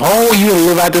got a whole year to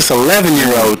live out this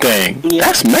 11-year-old thing. Yeah.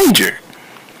 That's major.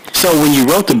 So when you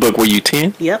wrote the book, were you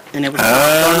 10? Yep, and it was for a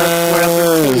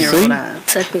 10-year-old see? eyes.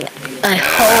 Took me a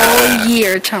whole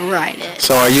year to write it.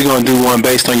 So are you going to do one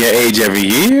based on your age every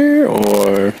year,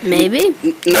 or? Maybe.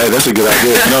 Hey, that's a good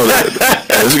idea. No,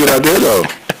 that's a good idea though.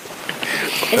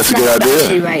 It's a good not idea.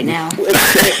 about you right now.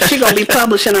 She gonna be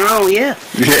publishing her own, yeah,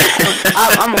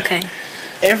 I'm okay.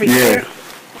 every Yeah. year.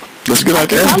 That's a good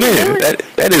idea. That's I'll do good. it.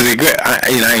 That is a good. I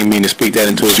didn't mean to speak that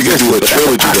into She could do a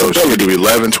trilogy though. She could do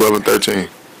 11, 12, and 13.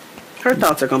 Her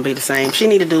thoughts are gonna be the same. She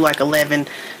need to do like 11,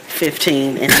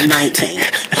 15, and 19.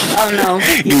 Oh no.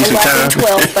 Give me some 11, time.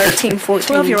 12, 13,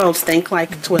 14. 12-year-olds think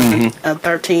like 12,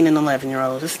 13, and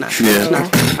 11-year-olds. It's not true. Yeah. It's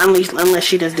not, unless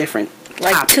she does different.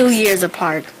 Like topics. 2 years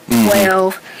apart.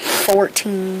 12,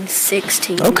 14,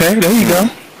 16. Okay, there you go.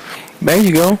 There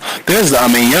you go. There's, I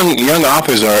mean, young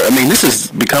authors are. I mean, this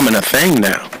is becoming a thing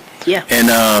now. Yeah.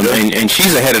 And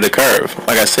she's ahead of the curve.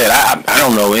 Like I said, I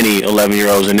don't know any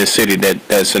 11-year-olds in this city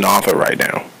that's an author right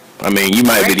now. I mean, you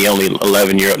might be the only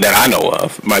 11-year-old that I know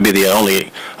of. Might be the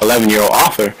only 11-year-old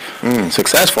author,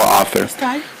 successful author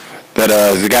that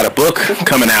has got a book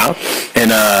coming out,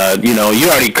 and you're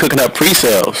already cooking up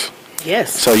pre-sales.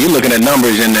 Yes. So you're looking at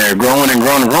numbers in there growing and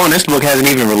growing and growing. This book hasn't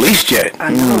even released yet.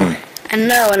 I know. I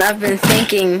know, and I've been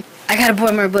thinking, I gotta buy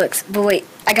more books. But wait,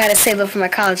 I gotta save up for my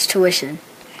college tuition.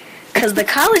 Because the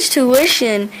college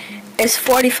tuition is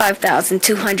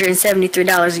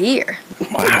 $45,273 a year.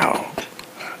 Wow.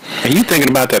 And you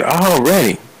thinking about that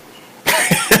already?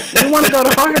 You want to go to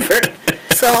Harvard?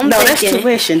 So I'm No, that's thinking,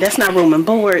 tuition. That's not room and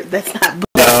board. That's not.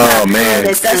 Oh, man.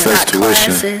 that's That's not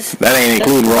tuition. classes. That ain't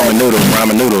including ramen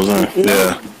noodles, huh?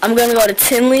 Yeah. I'm gonna go to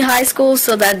Tinley High School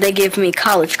so that they give me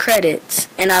college credits,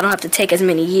 and I don't have to take as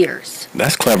many years.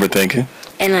 That's clever thinking.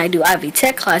 And I do Ivy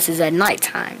Tech classes at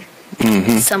nighttime.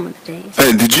 Some of the days.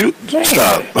 Hey, did you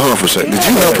stop? Hold on for a second. Did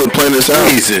you help her plan this out?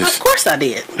 Of Jesus. course I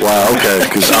did. Wow. Okay.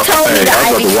 Because I, told me hey, that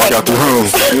I was about to Ivy walk Tech out the room.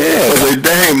 Yeah. I was like,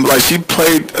 damn. Like she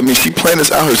played. I mean, she planned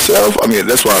this out herself. I mean,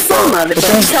 that's what I Some thought. of it. She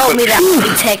But told me that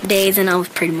Ivy Tech days, and that was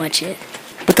pretty much it.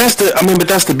 But that's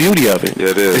the beauty of it. Yeah,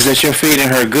 it is. That you're feeding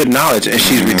her good knowledge and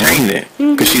she's retaining it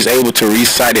because she's able to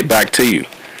recite it back to you.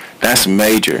 That's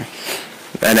major.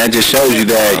 And that just shows you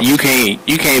that you can't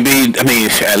be, I mean,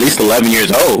 at least 11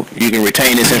 years old. You can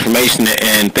retain this information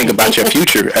and think about your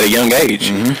future at a young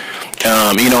age.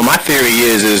 My theory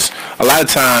is a lot of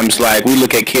times, like, we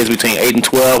look at kids between 8 and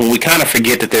 12 and we kind of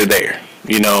forget that they're there.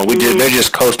 They're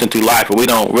just coasting through life, but we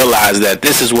don't realize that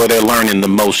this is where they're learning the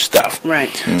most stuff.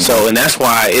 right. So, and that's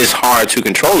why it's hard to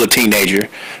control a teenager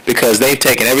because they've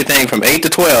taken everything from 8 to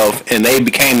 12 and they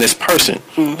became this person.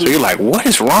 So you're like, what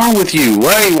is wrong with you?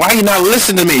 Why are you not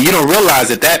listening to me? You don't realize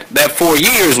that 4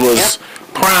 years was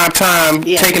prime time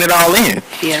taking it all in.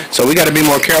 Yeah. So we got to be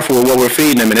more careful with what we're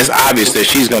feeding them, and it's obvious that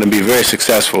she's going to be very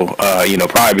successful,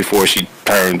 probably before she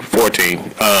turned 14,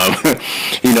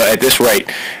 at this rate.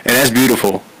 And that's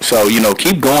beautiful. So,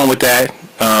 keep going with that.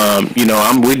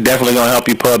 We're definitely going to help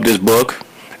you pub this book.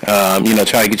 Try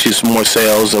to get you some more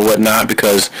sales or whatnot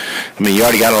because, you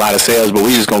already got a lot of sales, but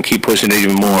we're just going to keep pushing it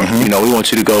even more. We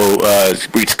want you to go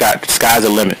reach sky's the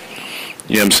limit.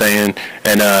 You know what I'm saying?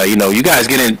 And, you guys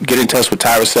get in touch with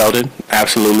Tyra Selden,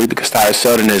 absolutely, because Tyra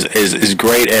Selden is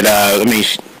great at,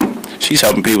 she's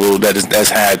helping people that's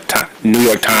had New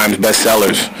York Times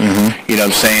bestsellers. You know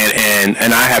what I'm saying?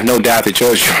 And I have no doubt that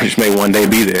George may one day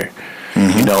be there.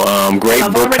 Great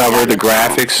I've book already cover, got the a call.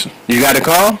 graphics. You got a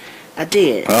call? I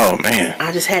did. Oh, man.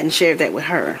 I just hadn't shared that with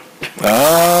her.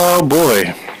 Oh,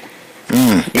 boy.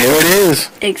 There it is.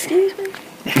 Excuse me?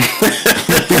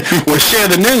 Well, share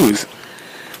the news.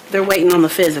 They're waiting on the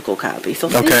physical copy. So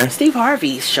Okay. Steve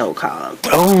Harvey's show called.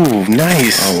 Oh,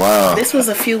 nice. Oh wow. This was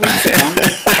a few weeks ago.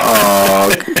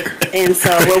 Oh, And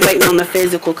so we're waiting on the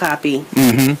physical copy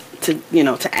to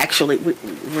actually,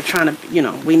 we're trying to,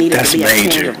 we need it That's to be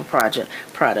major. a tangible product.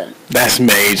 That's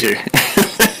major.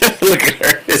 Look at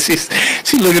her. She's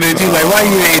looking at you like, why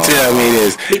you ain't tell me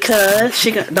this? Because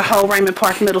the whole Raymond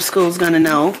Park Middle School is going to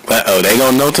know. Uh-oh, they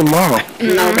gonna know tomorrow.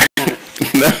 No,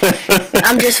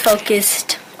 I'm just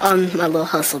focused on my little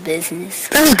hustle business.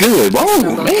 That's good.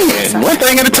 Oh, man. One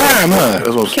thing at a time, huh?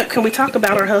 that's what. can we talk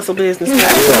about our hustle business?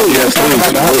 Absolutely. Let's talk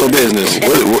about the hustle business.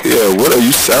 What are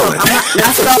you selling?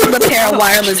 I sold a pair of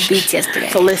wireless beats yesterday.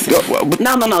 So listen.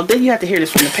 No. Then you have to hear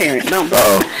this from the parent.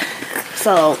 Uh-oh.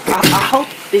 So I hope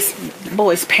this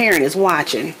boy's parent is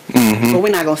watching, but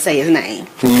we're not gonna say his name.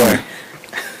 Okay.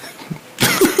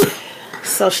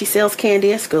 So she sells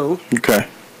candy at school. Okay.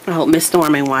 I hope Miss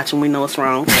Storm ain't watching. We know it's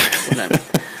wrong. Whatever.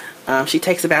 She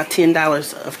takes about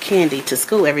 $10 of candy to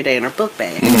school every day in her book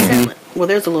bag. And sell it. Well,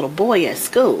 there's a little boy at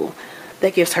school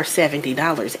that gives her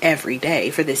 $70 every day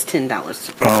for this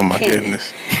 $10. Oh my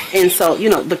goodness! And so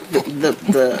the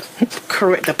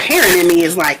parent in me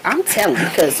is like, I'm telling you,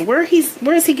 because where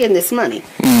is he getting this money?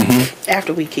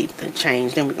 After we keep the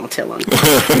change, then we're gonna tell him.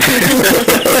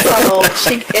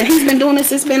 And he's been doing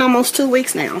this. It's been almost 2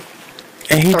 weeks now.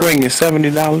 And he bringing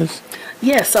 $70.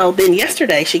 Yeah. So then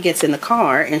yesterday she gets in the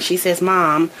car and she says,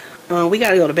 "Mom, we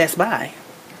gotta go to Best Buy."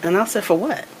 And I said, "For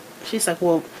what?" She's like,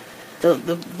 "Well,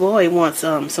 the boy wants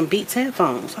some Beats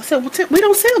headphones." I said, "Well, we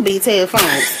don't sell Beats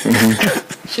headphones."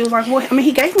 She was like, "Well, I mean,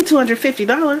 he gave me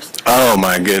 $250." Oh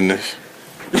my goodness.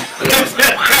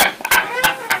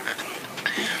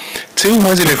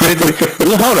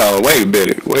 250. Hold on, wait a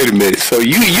minute. So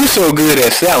you so good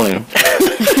at selling.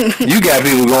 You got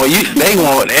people going. They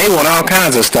want all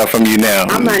kinds of stuff from you now.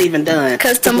 I'm not even done.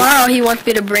 Because tomorrow he wants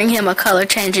me to bring him a color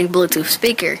changing Bluetooth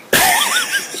speaker.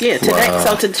 Yeah, today.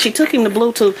 Wow. So she took him to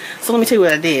Bluetooth. So let me tell you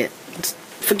what I did.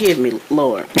 Forgive me,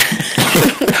 Lord.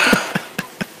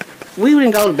 We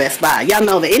didn't go to Best Buy. Y'all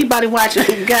know that anybody watching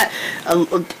who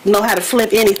know how to flip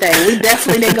anything. We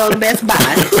definitely didn't go to Best Buy.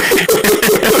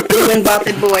 We went and bought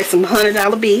that boy some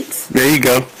 $100 Beats. There you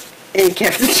go. And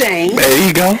kept the change. There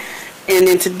you go. And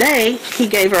then today, he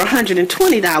gave her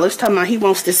 $120, talking about he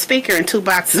wants this speaker and 2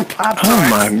 boxes of Pop-Tarts. Oh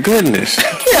my goodness.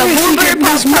 Yeah, blueberry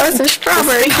Pop-Tarts and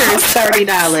strawberry Speaker is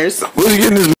 $30. Where's he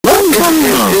getting his money from?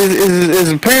 Is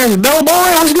his parents dope boy?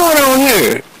 What's going on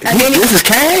here? This is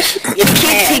cash? He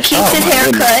keeps his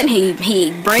hair cut.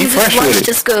 He brings his lunch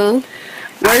to school.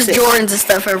 Wears Jordans and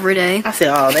stuff every day. I said,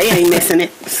 "Oh, they ain't missing it."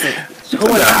 Who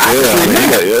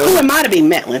am I to be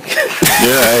meddling?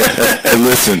 Yeah, and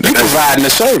listen, You providing the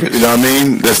service. you know what I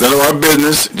mean? That's none of our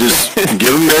business. Just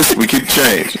give him this. We keep the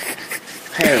change.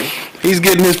 Hey, He's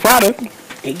getting his product.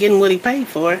 he getting what he paid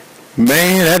for.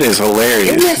 Man, that is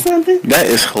hilarious. Isn't that something? That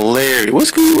is hilarious. What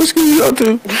school you go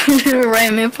to?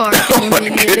 Raymond Park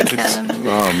Intermediate Academy.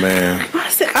 Oh man. I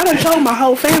said, I done told my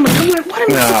whole family. I'm like, what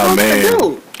am I supposed to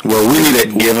do? Well, we need to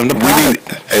Give him the product.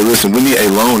 Hey, listen, we need a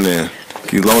loan then.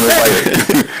 Can you loan us like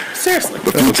Seriously.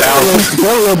 a few thousand?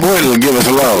 That little boy will give us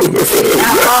a loan.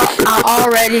 I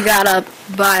already got to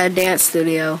buy a dance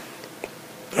studio.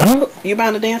 You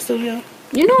buying a dance studio?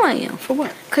 You know I am. For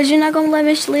what? Because you're not going to let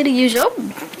Miss Lita use your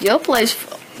place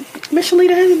for Miss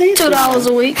Shalita has a dance $2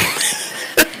 a week.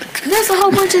 There's a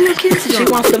whole bunch of new kids. She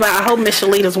wants to buy, I hope Miss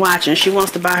Shalita's watching. She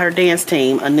wants to buy her dance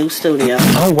team a new studio.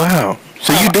 Oh, wow.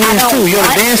 So you dance too? You're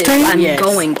on a dance team? I'm Yes.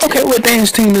 going to. Okay, what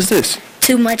dance team is this?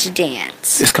 Too Much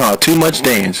Dance. It's called Too Much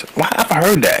Dance. Wow, I've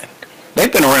heard that.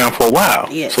 They've been around for a while.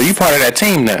 Yes. So you part of that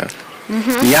team now.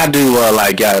 Y'all do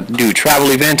y'all do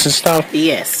travel events and stuff?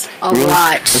 Yes. A Really?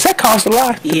 lot. Does that cost a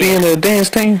lot to be Yeah. in a dance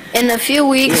team? In a few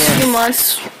weeks, Yes. few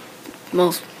months,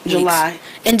 most July. weeks.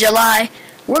 In July,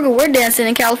 we're dancing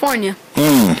in California.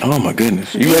 Oh my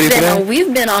goodness. You ready for that?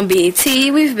 We've been on BET.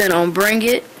 We've been on Bring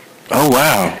It. Oh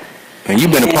wow. And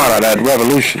you've been a part of that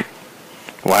revolution.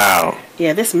 Wow.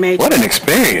 Yeah, this major. What an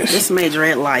experience. This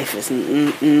majorette life is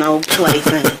no place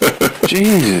in it.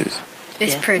 Jesus.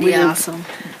 It's Yeah, pretty we didn't- awesome.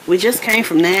 We just came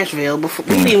from Nashville. Before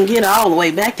we didn't even get all the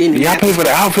way back to Y'all Indianapolis. pay for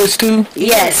the outfits too?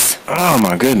 Yes. Oh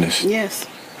my goodness. Yes.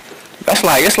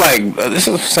 It's like this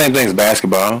is the same thing as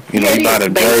basketball. You know, Yeah, you buy the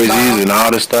it is. Baseball. jerseys and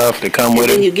all the stuff that come with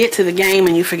And then it. you get to the game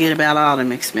and you forget about all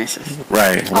them expenses.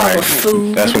 Right, All right. the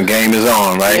food. That's when game is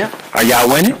on, right? Yep. Are y'all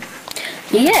winning?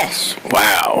 Yes.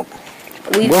 Wow.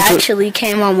 We What's it- actually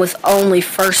came on with only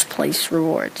first place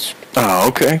rewards. Oh,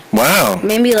 okay. Wow.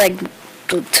 Maybe like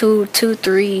two,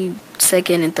 3,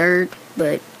 second, and third,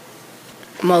 but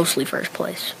mostly first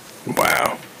place.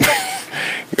 Wow.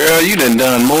 Girl, you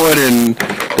done more than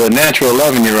the natural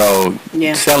 11-year-old.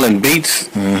 Yeah. Selling beats,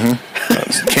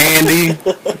 candy,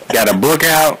 got a book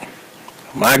out.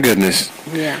 My goodness.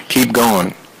 Yeah. Keep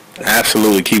going.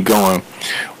 Absolutely, keep going.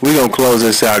 We're gonna close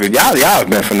this out. Y'all have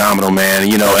been phenomenal, man.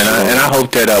 You know, and I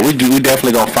hope that we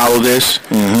definitely gonna follow this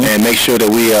and make sure that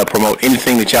we promote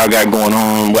anything that y'all got going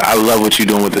on. I love what you're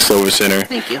doing with the Silver Center.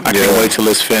 Thank you. I can't wait till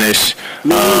it's finished.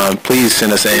 Please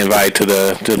send us an invite to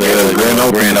the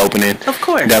grand opening. Of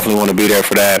course. Definitely want to be there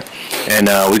for that. And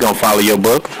we're gonna follow your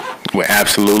book.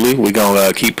 We're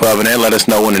gonna keep pubbing it. Let us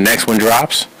know when the next one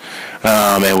drops.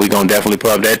 And we're gonna definitely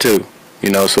pub that too. You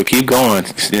know, so keep going.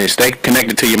 Stay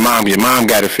connected to your mom. Your mom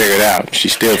got it figured out.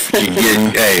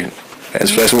 Hey,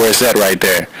 that's where it's at right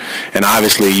there. And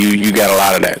obviously, you got a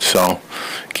lot of that. So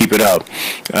keep it up.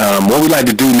 What we like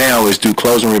to do now is do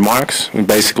closing remarks.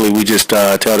 Basically, we just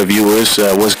tell the viewers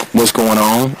what's going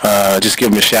on. Just give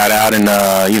them a shout out and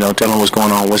tell them what's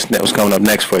going on. What's coming up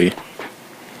next for you.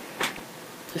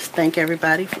 Just thank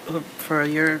everybody for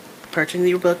your purchasing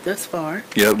your book thus far.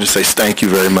 Yep, just say thank you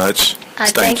very much. I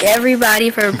thank everybody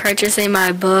for purchasing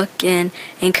my book and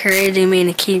encouraging me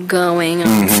to keep going.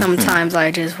 Sometimes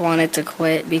I just wanted to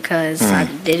quit because I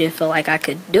didn't feel like I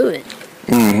could do it.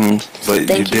 But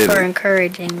Thank you did for it.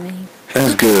 encouraging me.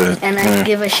 That's good. And I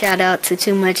give a shout out to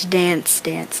Too Much Dance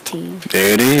team.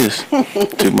 There it is.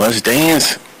 Too much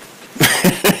dance.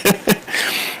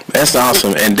 That's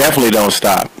awesome. And definitely don't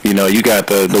stop. You know, you got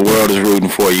the world is rooting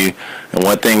for you. And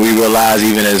one thing we realize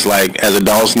even as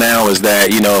adults now is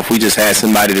that, you know, if we just had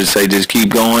somebody to say just keep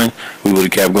going, we would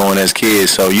have kept going as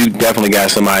kids. So you definitely got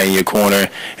somebody in your corner.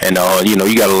 And, you know,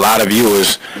 you got a lot of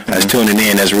viewers that's tuning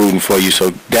in that's rooting for you.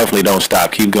 So definitely don't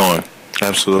stop. Keep going.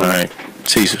 Absolutely. All right.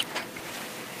 Caesar.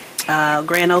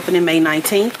 Grand opening May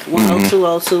 19th,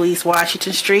 10202 East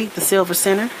Washington Street, the Silver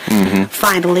Center.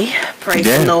 Finally, praise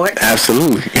the Lord.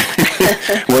 Absolutely.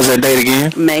 What's that date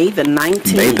again? May the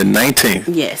 19th. May the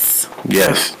 19th. Yes.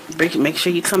 Yes. Make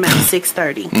sure you come out at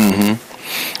 6:30.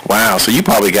 Wow. So you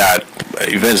probably got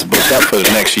events booked up for the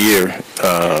next year.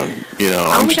 You know.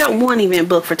 I only got one event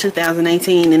booked for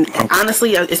 2018, and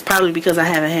honestly, it's probably because I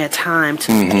haven't had time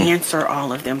to answer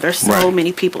all of them. There's so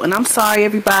many people, and I'm sorry,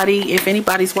 everybody. If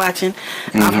anybody's watching,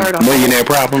 I've heard a millionaire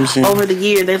problems over the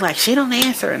year. They're like, she don't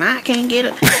answer, and I can't get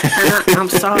it. And I'm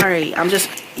sorry. I'm just,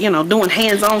 doing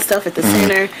hands-on stuff at the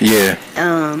center. Yeah.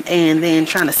 And then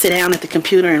trying to sit down at the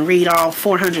computer and read all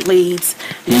 400 leads,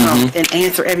 and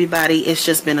answer everybody. It's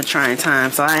just been a trying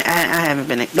time, so I haven't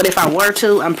been. But if I were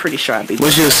to, I'm pretty sure I'd be.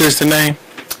 What's your assistant name?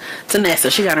 Tanessa.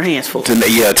 She got her hands full.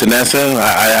 Tanessa.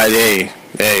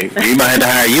 Hey, we might have to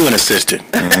hire you an assistant.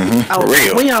 For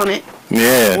real. We on it.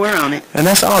 Yeah. We're on it. And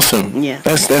that's awesome. Yeah.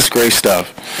 That's great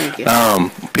stuff. Thank you.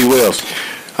 P. Wills.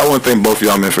 I want to thank both of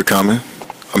y'all men for coming.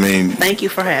 I mean, thank you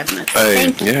for having us. Hey,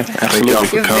 Thank you. Yeah, thank y'all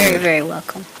for You're coming. very, very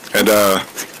welcome. And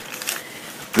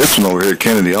this one over here,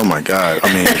 Kennedy, oh my God.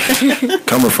 I mean,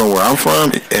 coming from where I'm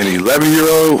from, an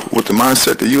 11-year-old with the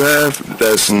mindset that you have,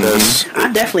 that's I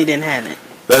definitely didn't have it.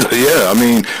 I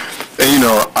mean, and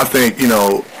I think,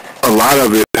 a lot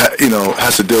of it,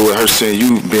 has to deal with her seeing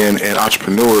you being an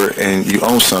entrepreneur and you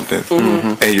own something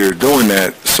and you're doing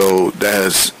that. So that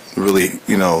has really,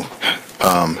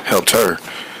 helped her.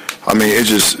 I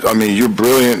mean, you're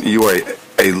brilliant. You are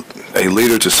a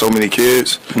leader to so many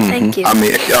kids. Thank you. I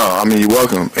mean, you're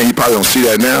welcome. And you probably don't see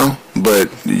that now, but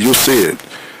you'll see it.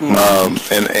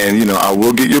 And I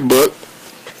will get your book.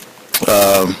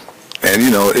 And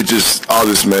it just, all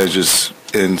this message is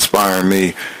inspiring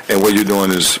me, and what you're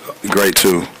doing is great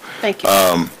too. Thank you.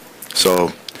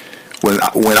 So when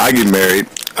I get married,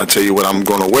 I'll tell you what I'm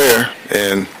going to wear,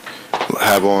 and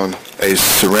have on a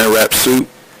saran wrap suit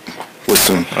with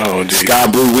some sky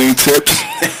blue wingtips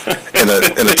and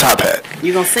a top hat.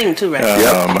 You gonna sing too, right?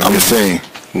 Yep, I'm gonna sing.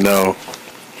 No.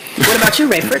 What about you,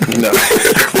 Rayford? No.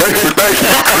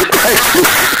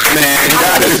 Man,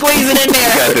 Squeeze it in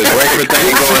there. got this Rayford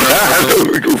thing going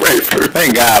on. Rayford.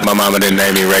 Thank God my mama didn't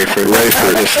name me Rayford. I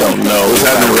just don't know. What's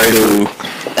happening, Rayford?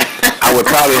 I would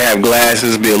probably have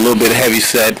glasses, be a little bit heavy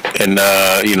set, and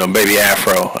baby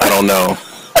afro. I don't know.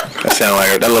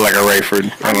 That look like a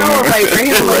Rayford. I know a Rayford.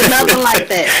 He looks nothing like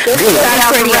that. Good.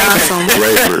 Pretty awesome.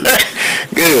 Rayford.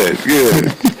 Good.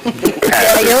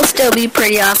 Yeah, you'll still be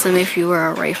pretty awesome if you were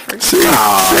a Rayford.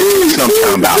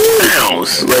 Something about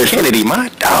pounds. Kennedy, my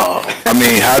dog. I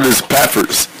mean, how does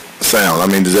Patford sound? I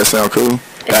mean, does that sound cool?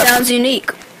 It sounds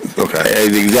unique. Okay.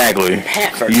 Exactly.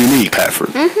 Patford. Unique.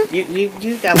 Patford.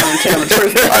 You got one telling the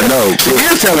truth. I know. She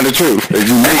is telling the truth. It's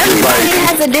unique. Everybody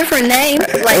has a different name.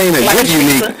 Ain't it like just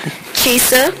unique?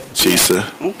 Chisa, Chisa.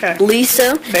 Okay.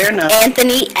 Lisa, Fair enough.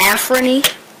 Anthony, Afrony.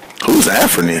 Who's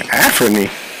Afrony? Afrony.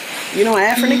 You know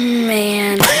Afrony?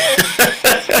 Man.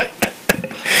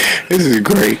 This is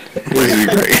great.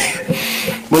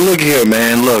 Well, look here,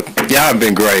 man. Look, y'all have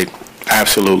been great.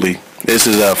 Absolutely. This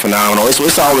is phenomenal.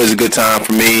 It's always a good time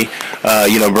for me,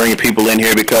 bringing people in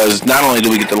here, because not only do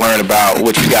we get to learn about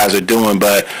what you guys are doing,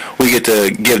 but we get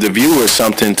to give the viewers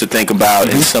something to think about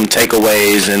and some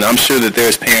takeaways. And I'm sure that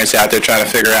there's parents out there trying to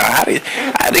figure out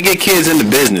how to get kids into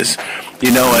business.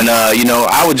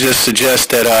 I would just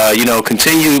suggest that,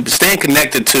 continue staying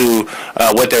connected to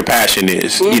what their passion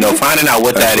is. Finding out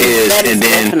what that is, That is and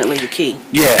then definitely the key.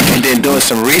 and then doing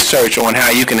some research on how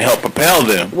you can help propel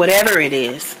them. Whatever it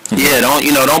is. Yeah,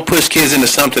 don't push kids into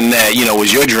something that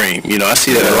was your dream. I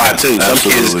see that a lot too. Some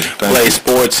Absolutely. kids play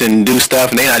sports and do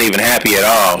stuff, and they're not even happy at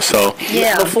all. So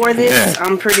Yeah. Before this,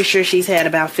 I'm pretty sure she's had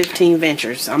about 15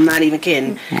 ventures. I'm not even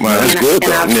kidding. Well, that's good,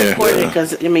 And though. I've Yeah. supported it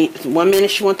because, one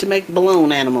minute she wanted to make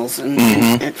balloon animals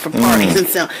and for parties and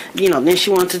sell, then she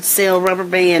wanted to sell rubber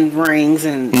band rings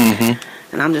and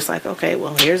And I'm just like, okay,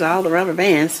 well, here's all the rubber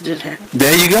bands.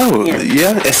 There you go.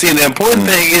 Yeah. And see, the important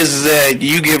thing is that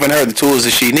you giving her the tools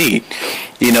that she need.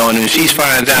 You know, and when she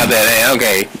finds out that, hey,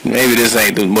 okay, maybe this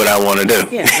ain't what I want to do.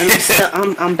 Yeah,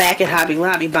 and I'm back at Hobby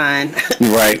Lobby buying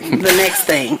right. the next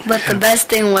thing. But the best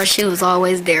thing was she was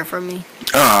always there for me.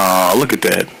 Oh, look at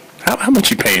that. How much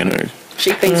you paying her?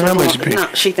 She thinks we're going. No,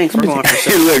 she thinks we're going for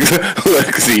sushi.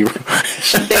 look, see.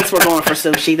 She thinks we're going for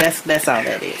sushi. That's all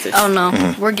that is. Oh no,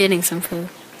 we're getting some food.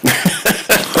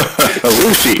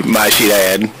 Sushi, might she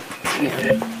add?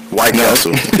 Yeah. White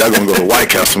Castle. Y'all gonna go to White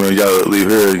Castle, man. Y'all leave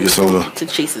here and get some. To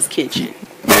Chisa's Kitchen.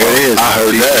 There it is. I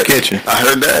heard Chisa's that. Kitchen. I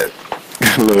heard that.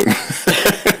 Look.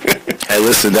 Hey,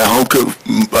 listen, that home cooked,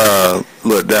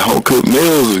 that home cooked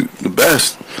meal is the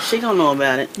best. She don't know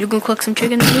about it. You can cook some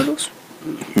chicken and noodles.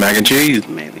 Mac and cheese.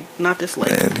 Maybe not this late.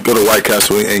 Man, go to White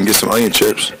Castle and get some onion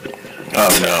chips. Oh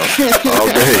no. All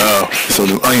day. Oh. So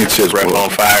the onion chips Right boy. on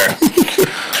fire.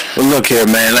 Well, look here,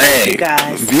 man. Hey, you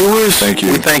guys. viewers, thank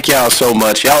you. We thank y'all so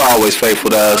much. Y'all always faithful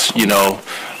to us, you know,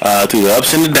 through the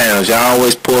ups and the downs. Y'all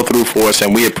always pull through for us,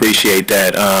 and we appreciate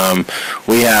that.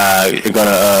 We are going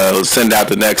to send out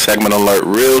the next segment alert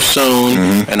real soon,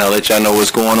 and I'll let y'all know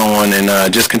what's going on.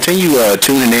 And just continue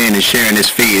tuning in and sharing this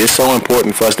feed. It's so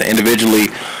important for us to individually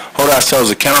hold ourselves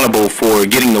accountable for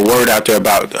getting the word out there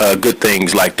about good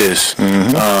things like this.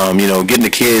 You know, getting the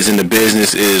kids into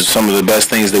business is some of the best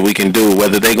things that we can do,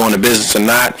 whether they go into business or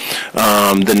not.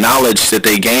 The knowledge that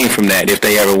they gain from that, if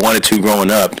they ever wanted to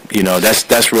growing up, you know,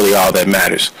 that's really all that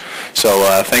matters. So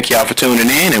thank y'all for tuning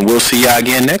in, and we'll see y'all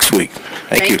again next week.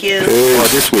 Thank you. Or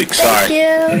this week, sorry.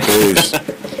 Thank you. Peace.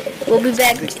 We'll be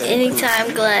back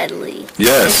anytime gladly.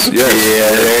 Yes. Yeah,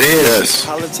 there it is. Yes.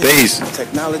 Politics, Peace.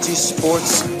 technology,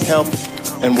 sports, health,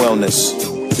 and wellness.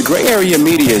 The Gray Area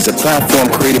Media is a platform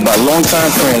created by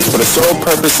longtime friends for the sole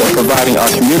purpose of providing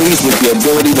our communities with the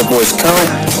ability to voice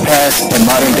current, past, and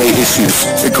modern-day issues.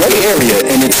 The Gray Area,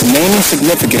 in its naming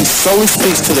significance, solely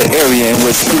speaks to the area in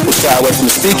which people shy away from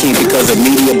speaking because of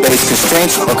media-based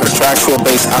constraints or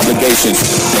contractual-based obligations.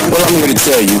 Well, I'm here to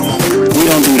tell you, we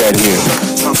don't do that here.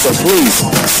 So please,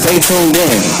 stay tuned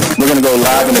in. We're going to go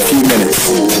live in a few minutes.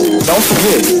 Don't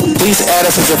forget, please add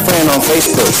us as a friend on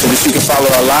Facebook so that you can follow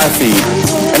our live feed.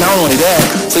 And not only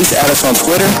that, please add us on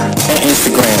Twitter and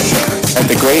Instagram at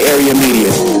The Gray Area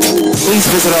Media. Please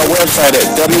visit our website at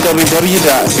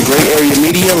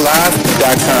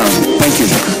www.thegrayareamedialive.com. Thank you.